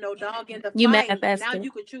have no dog in the fight, now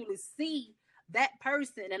you can truly see that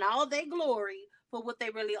person and all their glory for what they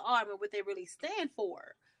really are and what they really stand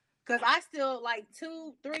for. Because I still, like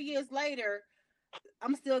 2-3 years later,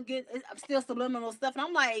 I'm still subliminal stuff, and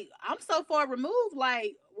I'm like, I'm so far removed.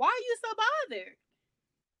 Like, why are you so bothered?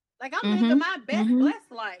 Like, I'm living my best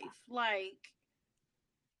blessed life. Like,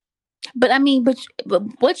 but I mean, but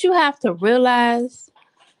what you have to realize,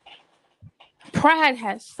 pride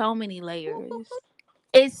has so many layers.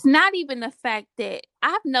 It's not even the fact that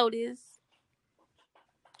I've noticed.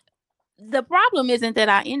 The problem isn't that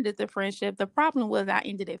I ended the friendship. The problem was I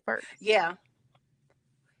ended it first. Yeah.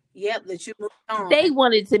 Yep, that you moved on. They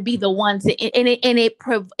wanted to be the one to, and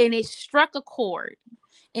it struck a chord,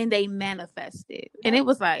 and they manifested, and it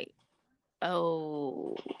was like,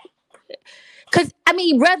 oh, because I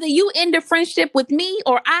mean, whether you end a friendship with me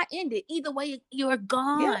or I end it, either way, you're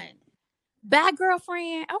gone. Yeah. Bad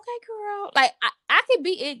girlfriend, okay, girl. Like I can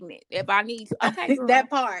be ignorant if I need to. Okay, girl. That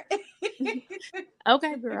part.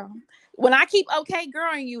 Okay, girl. When I keep okay,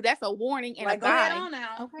 girl, and you, that's a warning and like, a guide. Go ahead on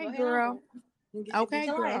now. Okay, girl. Okay,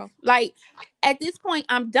 girl. Like, at this point,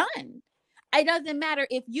 I'm done. It doesn't matter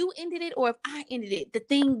if you ended it or if I ended it.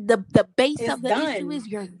 The base of the issue is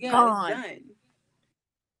you're gone. It's done.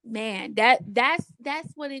 Man, that's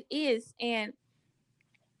what it is. And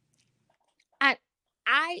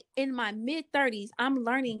I in my mid-30s, I'm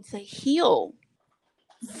learning to heal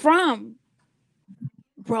from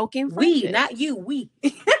broken friendships. We, not you. We.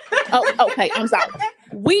 Oh, okay. I'm sorry.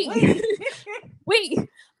 We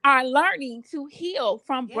are learning to heal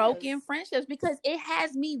from broken friendships, because it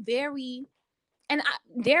has me very, and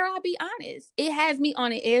dare I be honest, it has me on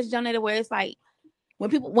the edge, Jonetta, where it's like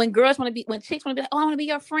when chicks want to be like, oh, I want to be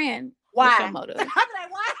your friend. Why? What's your motive? I'm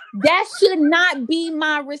like, why? That should not be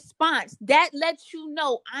my response. That lets you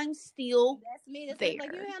know I'm still That's me. That's there.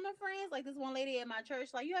 Like, you have no friends? Like, this one lady at my church,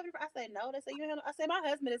 like, you have I said, no. They said, you have no. I said, my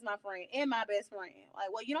husband is my friend and my best friend.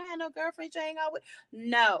 Like, well, you don't have no girlfriend to hang out with?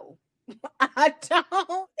 No. I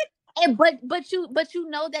don't. But you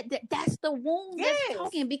know that's the wound that's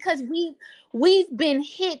talking, because we've been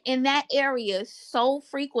hit in that area so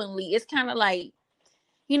frequently. It's kind of like,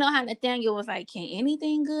 you know how Nathaniel was like, can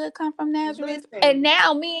anything good come from Nazareth? Listen. And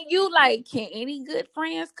now me and you like, can any good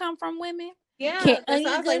friends come from women? Yeah. So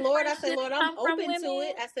I was like, Lord, I'm open to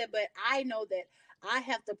it. I said, but I know that I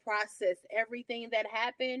have to process everything that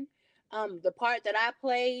happened, the part that I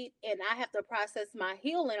played, and I have to process my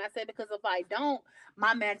healing. I said, because if I don't,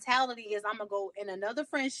 my mentality is I'm going to go in another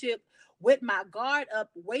friendship with my guard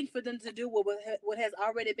up, waiting for them to do what has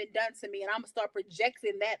already been done to me. And I'm going to start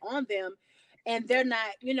projecting that on them. And they're not,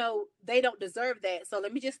 they don't deserve that. So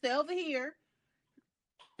let me just stay over here.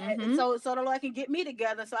 Mm-hmm. So the Lord can get me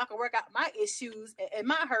together so I can work out my issues and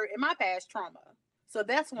my hurt and my past trauma. So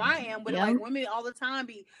that's why I am with like women all the time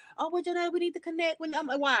oh, well, we need to connect. When I'm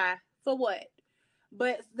like, why? For what?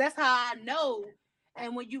 But that's how I know.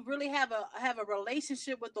 And when you really have a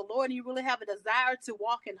relationship with the Lord and you really have a desire to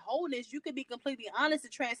walk in wholeness, you can be completely honest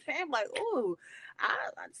and transparent. Like, oh, I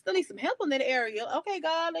still need some help in that area. Okay,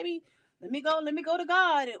 God, let me go to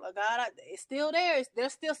God. God, it's still there.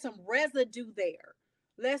 There's still some residue there.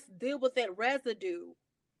 Let's deal with that residue.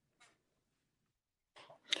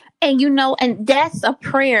 And and that's a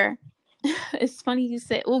prayer. It's funny you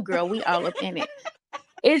said, oh girl, we all up in it.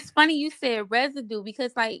 It's funny you said residue,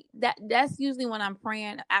 because like that's usually when I'm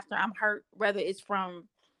praying after I'm hurt, whether it's from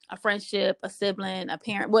a friendship, a sibling, a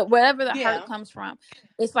parent, wherever the hurt comes from.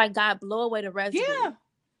 It's like, God, blow away the residue. Yeah.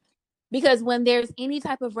 Because when there's any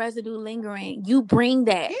type of residue lingering, you bring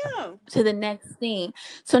that to the next thing.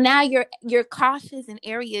 So now you're cautious in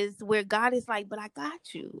areas where God is like, but I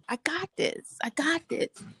got you. I got this. I got this.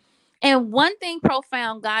 And one thing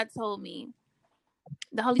profound God told me,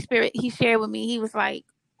 the Holy Spirit, he shared with me, he was like,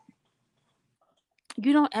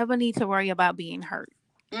 you don't ever need to worry about being hurt.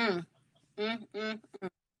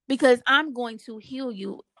 Because I'm going to heal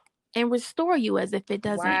you and restore you as if it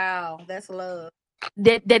doesn't. Wow, that's love.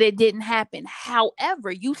 that it didn't happen.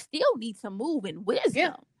 However, you still need to move in wisdom.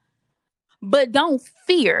 Yeah. But don't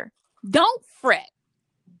fear. Don't fret.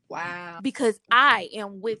 Wow. Because I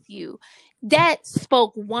am with you. That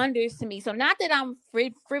spoke wonders to me. So not that I'm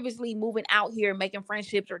frivolously moving out here making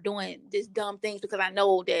friendships or doing this dumb things, because I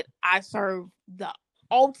know that I serve the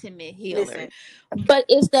ultimate healer. Listen. But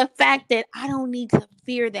it's the fact that I don't need to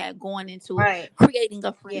fear that going into creating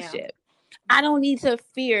a friendship. I don't need to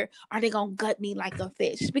fear, are they going to gut me like a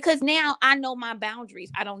fish? Because now I know my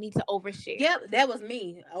boundaries. I don't need to overshare. Yep, that was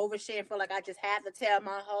me. Oversharing, feel like I just had to tell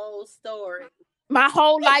my whole story. My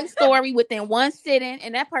whole life story within one sitting,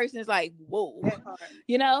 and that person's like, whoa,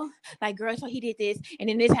 you know, like, girl, so he did this, and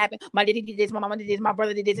then this happened. My daddy did this, my mama did this, my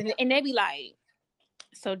brother did this, and they be like,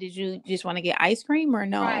 so did you just want to get ice cream or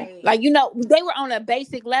no? Right. Like, you know, they were on a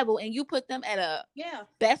basic level, and you put them at a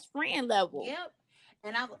best friend level. Yep.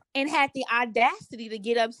 And had the audacity to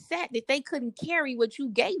get upset that they couldn't carry what you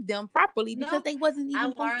gave them properly because they wasn't even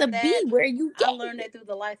supposed to be where you gave. I learned that through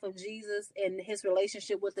the life of Jesus and his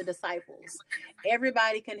relationship with the disciples.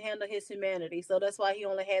 Everybody can handle his humanity. So that's why he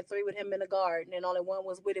only had 3 with him in the garden and only 1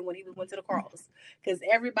 was with him when he went to the cross. Because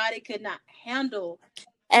everybody could not handle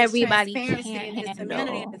everybody can't handle.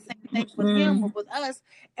 Humanity, and the same thing with him or with us.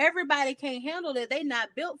 Everybody can't handle that. They not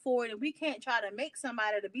built for it, and we can't try to make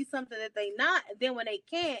somebody to be something that they not. And then when they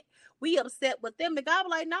can't, we upset with them. The God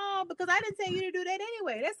was like, no, because I didn't tell you to do that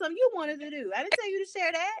anyway. That's something you wanted to do. I didn't tell you to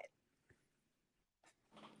share that.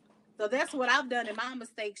 So that's what I've done in my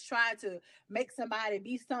mistakes, trying to make somebody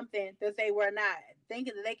be something that they were not,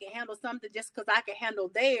 thinking that they can handle something just because I can handle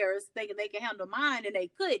theirs, thinking they can handle mine, and they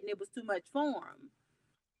couldn't. It was too much for them.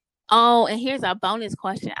 Oh, and here's a bonus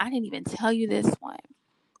question. I didn't even tell you this one.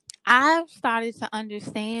 I've started to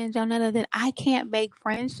understand, Jonetta, that I can't make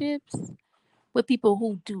friendships with people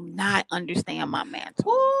who do not understand my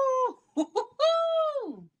mantle.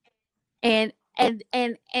 And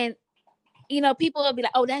you know, people will be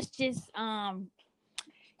like, oh, that's just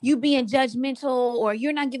you being judgmental, or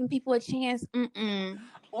you're not giving people a chance.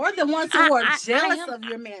 Or the ones who are jealous of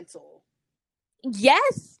your mantle.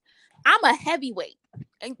 Yes. I'm a heavyweight.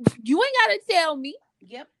 And you ain't got to tell me.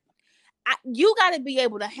 Yep. You got to be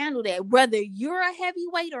able to handle that, whether you're a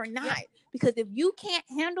heavyweight or not. Yep. Because if you can't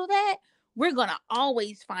handle that, we're going to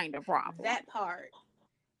always find a problem. That part.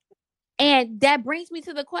 And that brings me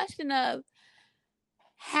to the question of,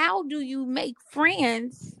 how do you make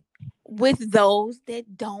friends with those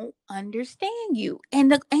that don't understand you?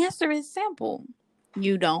 And the answer is simple.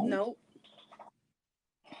 You don't. Nope.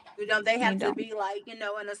 You don't. They have to be like, you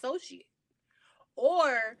know, an associate.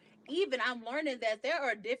 Or even I'm learning that there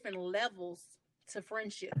are different levels to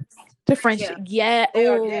friendships. Yeah.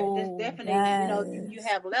 There's definitely, you know, you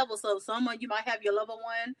have levels. So someone, you might have your level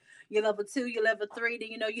 1, your level 2, your level 3,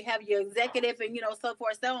 then, you know, you have your executive and, you know, so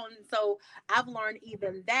forth, so on. So I've learned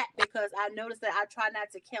even that, because I noticed that I try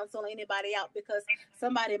not to cancel anybody out, because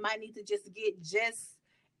somebody might need to just get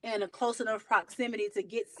in a close enough proximity to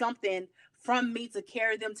get something from me to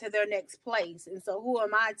carry them to their next place. And so who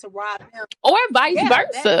am I to rob them? Or vice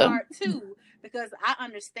versa. That part too, because I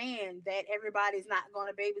understand that everybody's not going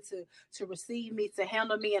to be able to receive me, to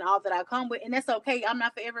handle me and all that I come with. And that's okay. I'm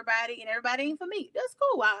not for everybody, and everybody ain't for me. That's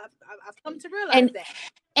cool. I've come to realize that.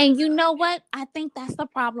 And you know what? I think that's the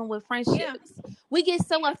problem with friendships. Yeah. We get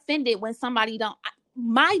so offended when somebody don't.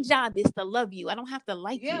 My job is to love you. I don't have to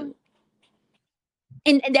like you.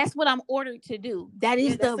 And that's what I'm ordered to do. That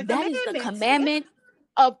is the commandment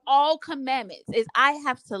of all commandments, is I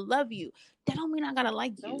have to love you. That don't mean I gotta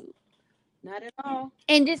like you. Not at all.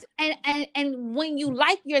 And just and when you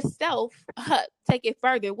like yourself, take it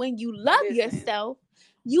further. When you love yourself,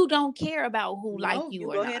 you don't care about who like you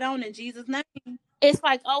or go not. Ahead on in Jesus' name. It's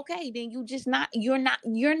like, okay, then you're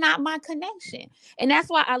not my connection. And that's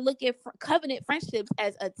why I look at covenant friendships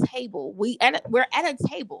as a table. We're at a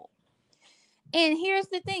table. And here's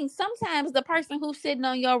the thing. Sometimes the person who's sitting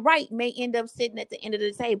on your right may end up sitting at the end of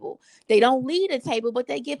the table. They don't lead a table, but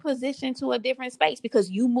they get positioned to a different space because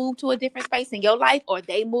you move to a different space in your life, or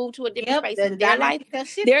they move to a different space in their life.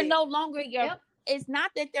 They're no longer it's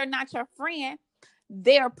not that they're not your friend.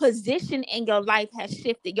 Their position in your life has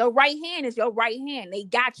shifted. Your right hand is your right hand. They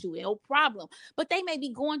got you, no problem. But they may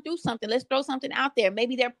be going through something. Let's throw something out there.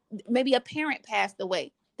 Maybe a parent passed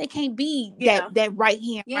away. They can't be that right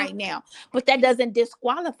hand right now. But that doesn't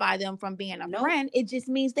disqualify them from being a friend. It just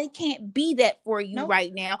means they can't be that for you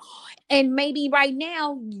right now. And maybe right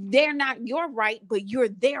now, they're not your right, but you're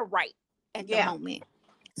their right at the moment.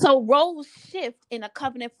 So roles shift in a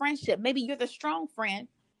covenant friendship. Maybe you're the strong friend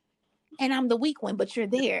and I'm the weak one, but you're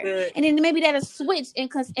there. Good. And then maybe that'll switch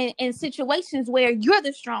in situations where you're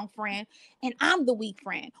the strong friend and I'm the weak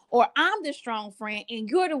friend, or I'm the strong friend and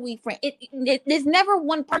you're the weak friend. There's never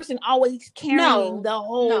one person always carrying the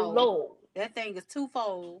whole load. That thing is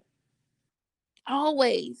twofold.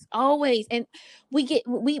 Always. And we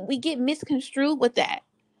get misconstrued with that.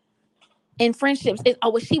 In friendships,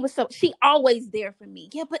 she always there for me.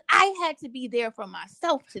 Yeah, but I had to be there for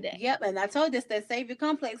myself today. Yep, and I told this that savior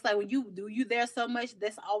complex. Like when you there so much,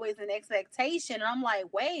 there's always an expectation. And I'm like,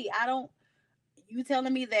 wait, you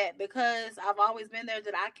telling me that because I've always been there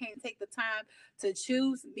that I can't take the time to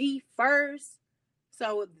choose me first?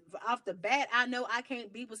 So off the bat, I know I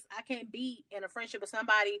can't be in a friendship with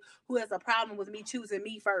somebody who has a problem with me choosing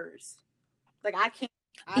me first. Like I can't.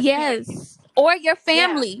 Yes, or your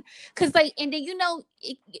family, because and then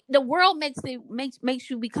the world makes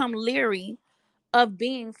you become leery of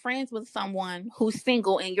being friends with someone who's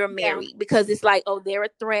single and you're married, because it's like, oh, they're a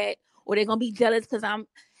threat, or they're gonna be jealous because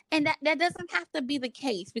and that doesn't have to be the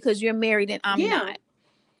case because you're married and I'm not.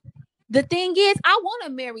 The thing is, I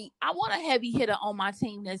want a heavy hitter on my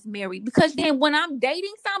team that's married, because then when I'm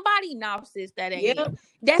dating somebody, no, sis, that ain't it.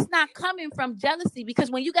 That's not coming from jealousy,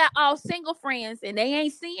 because when you got all single friends and they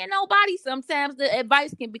ain't seeing nobody, sometimes the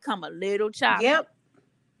advice can become a little choppy.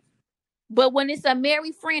 But when it's a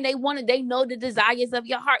married friend, they know the desires of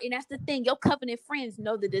your heart, and that's the thing. Your covenant friends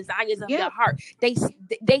know the desires of your heart. They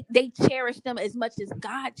cherish them as much as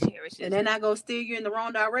God cherishes, and they're not gonna steer you in the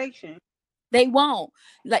wrong direction. They won't.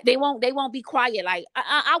 They won't be quiet. Like,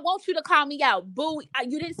 I want you to call me out. Boo,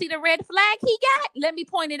 you didn't see the red flag he got? Let me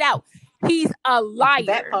point it out. He's a liar.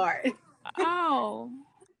 That part. Oh,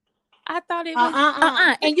 I thought it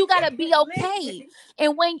was and you gotta be okay.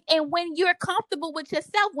 And when you're comfortable with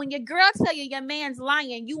yourself, when your girl tell you your man's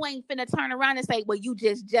lying, you ain't finna turn around and say, well, you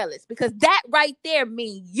just jealous, because that right there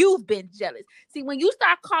means you've been jealous. See, when you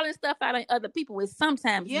start calling stuff out on other people, it's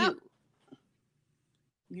sometimes you.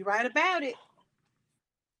 You're right about it.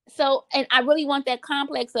 So, and I really want that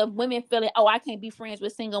complex of women feeling, oh, I can't be friends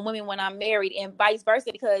with single women when I'm married, and vice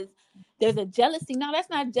versa, because there's a jealousy. No, that's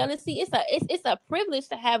not jealousy. It's a privilege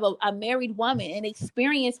to have a married woman, an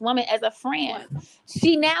experienced woman as a friend.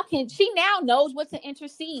 She now knows what to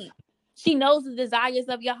intercede. She knows the desires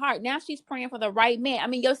of your heart. Now she's praying for the right man. I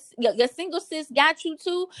mean, your single sis got you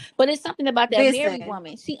too, but it's something about that married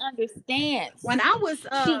woman. She understands. When I was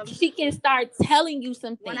she can start telling you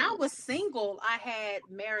some things. When I was single, I had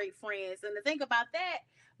married friends, and the thing about that,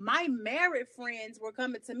 my married friends were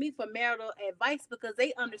coming to me for marital advice because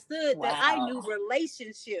they understood that I knew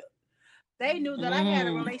relationship. They knew that I had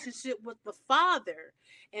a relationship with the Father,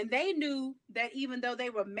 and they knew that even though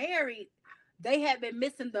they were married, they had been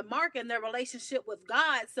missing the mark in their relationship with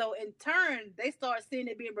God. So in turn, they started seeing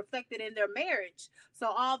it being reflected in their marriage.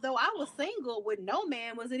 So although I was single with no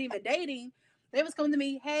man, wasn't even dating, they was coming to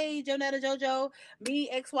me, hey, Jonetta JoJo, me,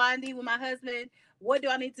 X, Y, and D with my husband. What do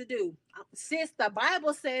I need to do? Sis, the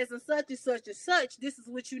Bible says and such and such and such, this is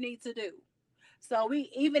what you need to do. So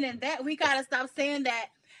even in that, we got to stop saying that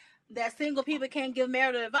single people can't give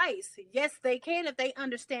marital advice. Yes, they can if they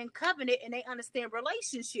understand covenant and they understand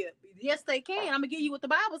relationship. Yes, they can. I'm going to give you what the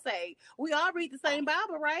Bible say. We all read the same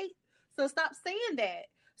Bible, right? So stop saying that.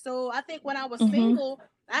 So I think when I was single,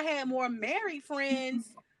 I had more married friends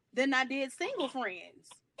than I did single friends.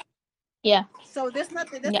 Yeah. So there's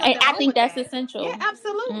nothing. And I think that's essential. Yeah,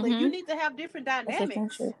 absolutely. You need to have different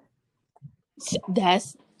dynamics.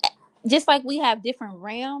 That's just like we have different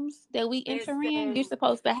realms that we enter in. You're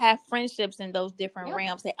supposed to have friendships in those different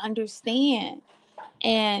realms that understand.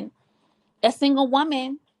 And a single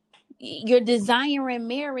woman, you're desiring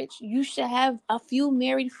marriage, you should have a few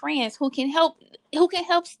married friends who can help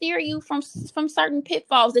steer you from certain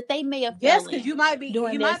pitfalls that they may have. Yes, because you might be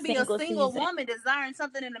a single woman desiring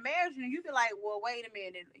something in a marriage, and you be like, well, wait a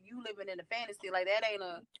minute, you living in a fantasy, like that ain't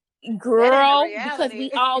a girl, because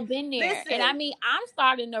we all been there. Listen. And I mean, I'm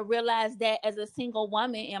starting to realize that as a single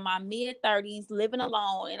woman in my mid-30s, living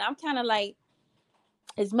alone, and I'm kind of like,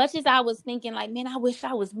 as much as I was thinking like, man, I wish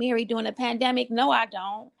I was married during the pandemic. No, I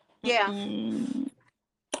don't. Yeah.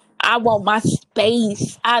 I want my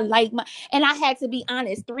space. I like and I had to be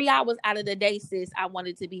honest, 3 hours out of the day, sis, I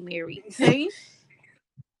wanted to be married. See?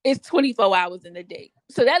 It's 24 hours in the day.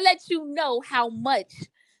 So that lets you know how much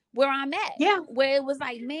where I'm at. Yeah. Where it was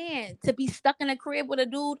like, man, to be stuck in a crib with a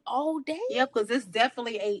dude all day. Yeah, because it's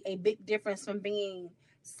definitely a big difference from being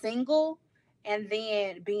single and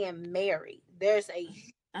then being married. There's a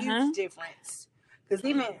huge difference. Because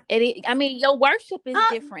even your worship is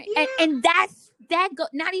different. Yeah. And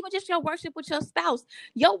not even just your worship with your spouse.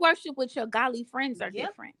 Your worship with your godly friends are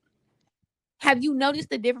different. Have you noticed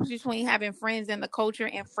the difference between having friends in the culture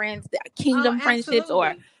and friends, kingdom friendships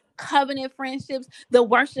or covenant friendships? The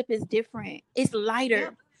worship is different. It's lighter.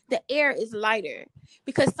 Yep. The air is lighter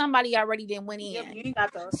because somebody already then went in. Yep, you ain't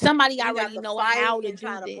got the, somebody already know how to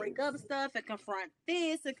try to break up stuff and confront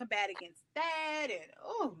this and combat against that. And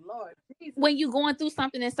oh Lord, Jesus. When you going through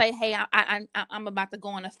something and say, "Hey, I'm about to go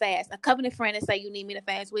on a fast," a covenant friend and say, "You need me to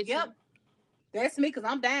fast with you?" That's me because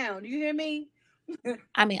I'm down. You hear me?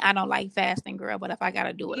 I mean, I don't like fasting, girl, but if I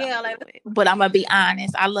gotta do it, I'm gonna do it. But I'm gonna be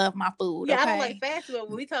honest, I love my food. Yeah, okay? I don't like fasting, but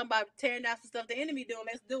when we talking about tearing down some stuff the enemy doing,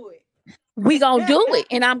 let's do it. We gonna do it,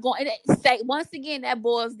 and I'm going to say once again that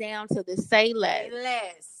boils down to the say less. Say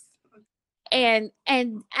less. And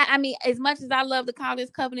I mean, as much as I love to call this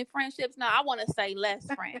covenant friendships, no, I want to say less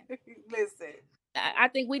friend. Listen, I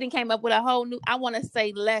think we done came up with a whole new. I want to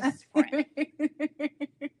say less friend.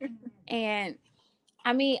 And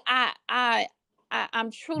I mean, I'm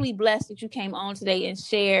truly blessed that you came on today and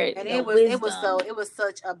shared. And it was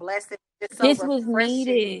such a blessing. So this was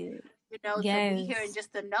needed. You know, yes. To be here and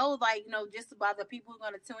just to know, like, you know, just about the people who are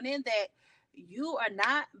going to tune in that you are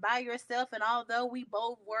not by yourself. And although we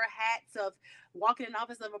both wear hats of walking in the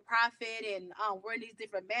office of a prophet and wearing these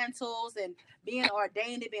different mantles and being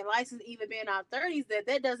ordained and being licensed, even being in our 30s,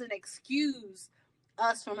 that doesn't excuse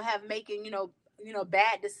us from making, you know,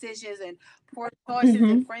 bad decisions and poor choices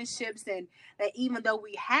and friendships. And that even though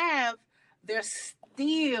we have, there's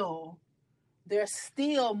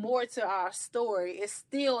still more to our story. It's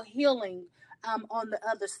still healing on the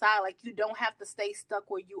other side. Like, you don't have to stay stuck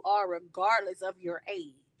where you are regardless of your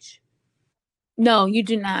age. No, you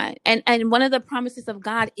do not. And one of the promises of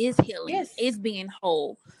God is healing, is being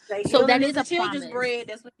whole. So that is a children's promise. Bread.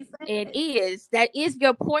 That's what you said. It is. That is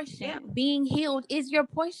your portion. Yeah. Being healed is your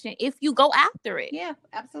portion if you go after it. Yeah,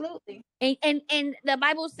 absolutely. And the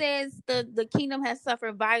Bible says the kingdom has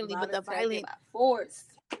suffered violently, but the violent by force.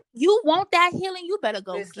 You want that healing, you better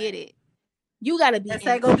go get it. You got to be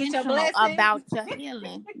intentional about your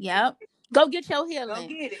healing. Yep. Go get your healing. Go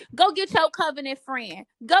get it. Go get your covenant friend.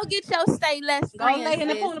 Go get your say less friend. Go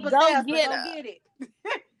get her.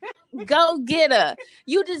 Go get her.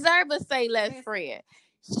 You deserve a say less friend.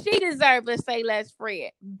 She deserves a say less friend.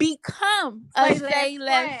 Become a say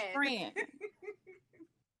less friend.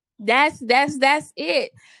 That's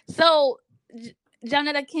it. So,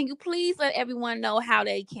 Jonetta, can you please let everyone know how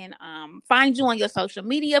they can find you on your social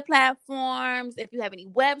media platforms? If you have any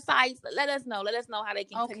websites, let us know. Let us know how they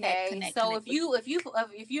can connect. So if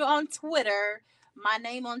you're on Twitter, my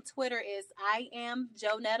name on Twitter is I am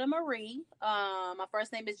Jonetta Marie. My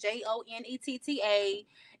first name is Jonetta,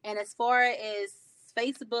 and as far as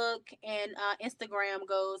Facebook and Instagram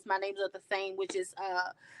goes, my names are the same, which is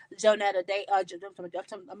Jonetta Day. I'm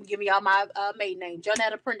giving y'all my maiden name,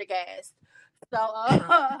 Jonetta Prendergast. So,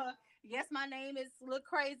 yes, my name is a little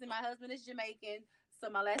crazy. My husband is Jamaican, so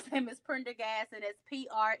my last name is Prendergast, and it's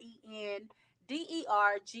Prendergast.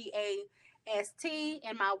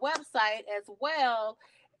 And my website as well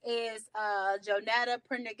is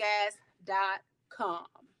JonettaPrendergast.com.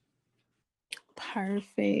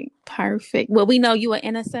 Perfect. Well, we know you are an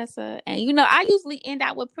intercessor, and you know I usually end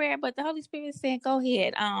out with prayer, but the Holy Spirit said, "Go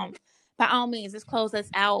ahead." By all means, let's close us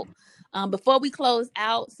out. Before we close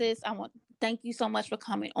out, sis, I want to thank you so much for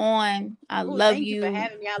coming on. I love you. Thank you for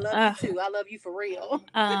having me. I love you too. I love you for real.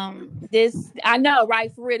 This I know,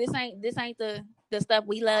 right? For real, this ain't the stuff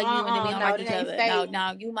we love you and then we don't like each other. Fake.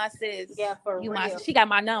 No, you my sis. Yeah, for real. She got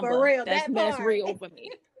my number. For real, that's real for me.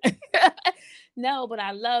 No, but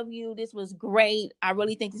I love you. This was great. I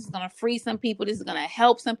really think this is going to free some people. This is going to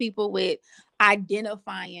help some people with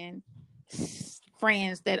identifying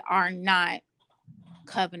friends that are not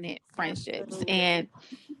covenant friendships. Absolutely. And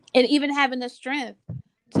even having the strength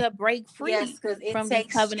to break free from these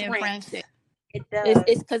covenant friendships. It does.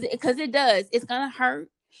 It's because it does. It's going to hurt,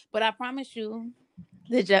 but I promise you,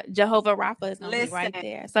 the Jehovah Rapha is going to be right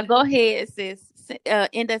there. So go ahead, sis.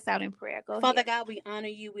 End us out in prayer. Go Father ahead. God, we honor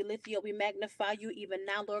you. We lift you up. We magnify you even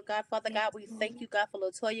now, Lord God. Father God, we thank you, God, for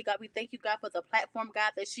Latoya. God, we thank you, God, for the platform,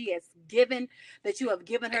 God, that she has given, that you have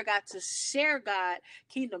given her, God, to share, God,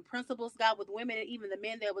 kingdom principles, God, with women and even the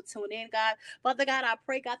men that will tune in, God. Father God, I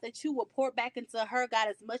pray, God, that you will pour back into her, God,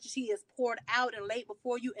 as much as she has poured out and laid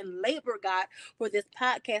before you in labor, God, for this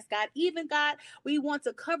podcast, God. Even, God, we want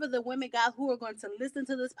to cover the women, God, who are going to listen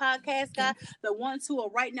listen to this podcast, God, the ones who are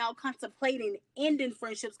right now contemplating ending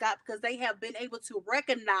friendships, God, because they have been able to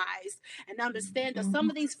recognize and understand that some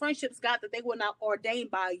of these friendships, God, that they were not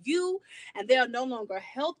ordained by you, and they are no longer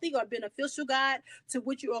healthy or beneficial, God, to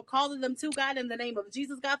which you are calling them to, God, in the name of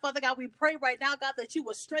Jesus, God. Father God, we pray right now, God, that you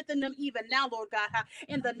will strengthen them even now, Lord God,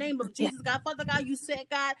 in the name of Jesus, God. Father God, you said,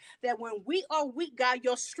 God, that when we are weak, God,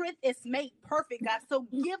 your strength is made perfect, God. So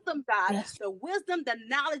give them, God, the wisdom, the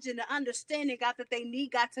knowledge, and the understanding, God, that they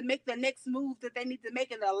need, God, to make the next move that they need to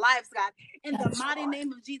make in their lives, God, in the mighty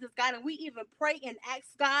name of Jesus, God. And we even pray and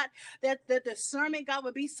ask, God, that the discernment, God,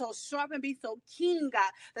 would be so sharp and be so keen,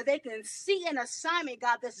 God, that they can see an assignment,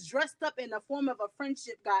 God, that's dressed up in the form of a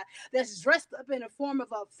friendship, God, that's dressed up in the form of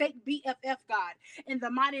a fake BFF, God. In the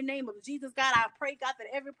mighty name of Jesus, God, I pray, God, that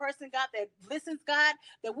every person, God, that listens, God,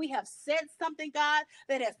 that we have said something, God,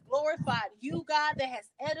 that has glorified you, God, that has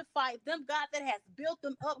edified them, God, that has built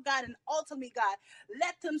them up, God, and ultimately, God,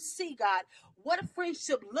 let them see, God, what a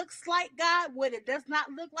friendship looks like, God, what it does not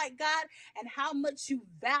look like, God, and how much you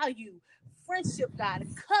value friendship, God,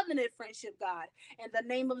 covenant friendship, God, in the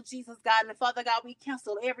name of Jesus, God. And Father God, we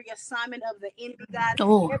cancel every assignment of the enemy,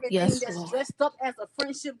 God, everything that's dressed up as a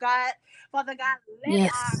friendship, God. Father God,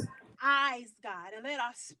 let our eyes, God, and let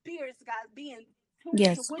our spirits, God, be in tune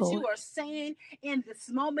to what you are saying in this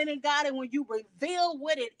moment, and God, and when you reveal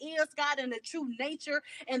what it is, God, and the true nature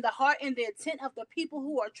and the heart and the intent of the people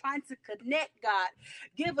who are trying to connect, God,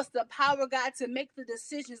 give us the power, God, to make the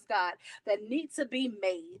decisions, God, that need to be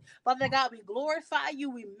made. Father God, we glorify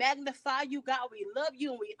you, we magnify you, God, we love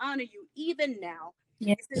you, and we honor you even now.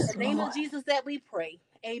 It's in the name of Jesus that we pray.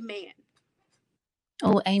 Amen.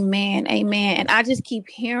 Oh, amen. Amen. And I just keep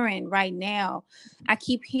hearing right now,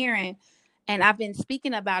 and I've been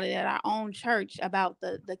speaking about it at our own church about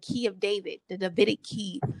the key of David, the Davidic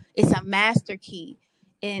key. It's a master key.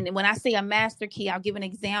 And when I say a master key, I'll give an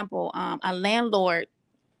example. A landlord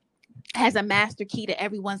has a master key to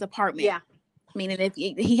everyone's apartment. Yeah. Meaning if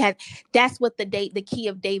he had, that's what the key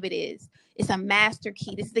of David is. It's a master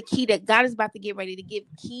key. This is the key that God is about to get ready to give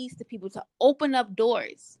keys to people to open up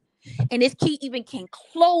doors. And this key even can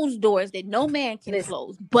close doors that no man can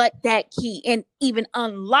close, but that key, and even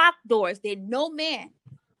unlock doors that no man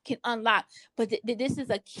can unlock. But this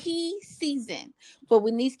is a key season for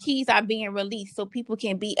when these keys are being released, so people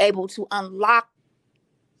can be able to unlock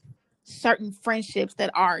certain friendships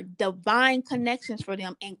that are divine connections for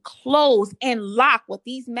them, and close and lock with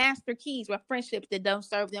these master keys with friendships that don't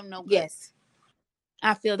serve them no good. Yes.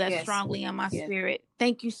 I feel that strongly in my spirit.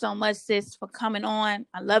 Thank you so much, sis, for coming on.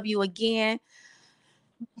 I love you again.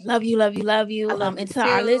 Love you, love you, love you. And to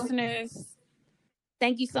our listeners,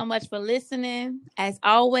 thank you so much for listening. As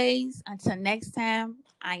always, until next time,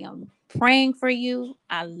 I am praying for you.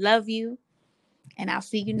 I love you. And I'll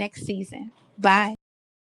see you next season. Bye.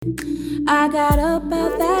 I got up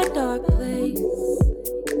out that dark place.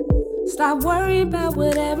 Stop worrying about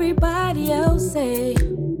what everybody else say,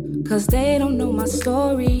 'cause they don't know my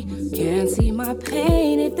story, can't see my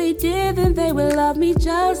pain. If they did, then they would love me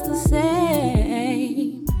just the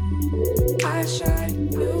same. I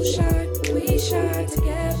shine, you shine, we shine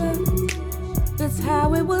together. That's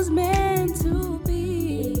how it was meant.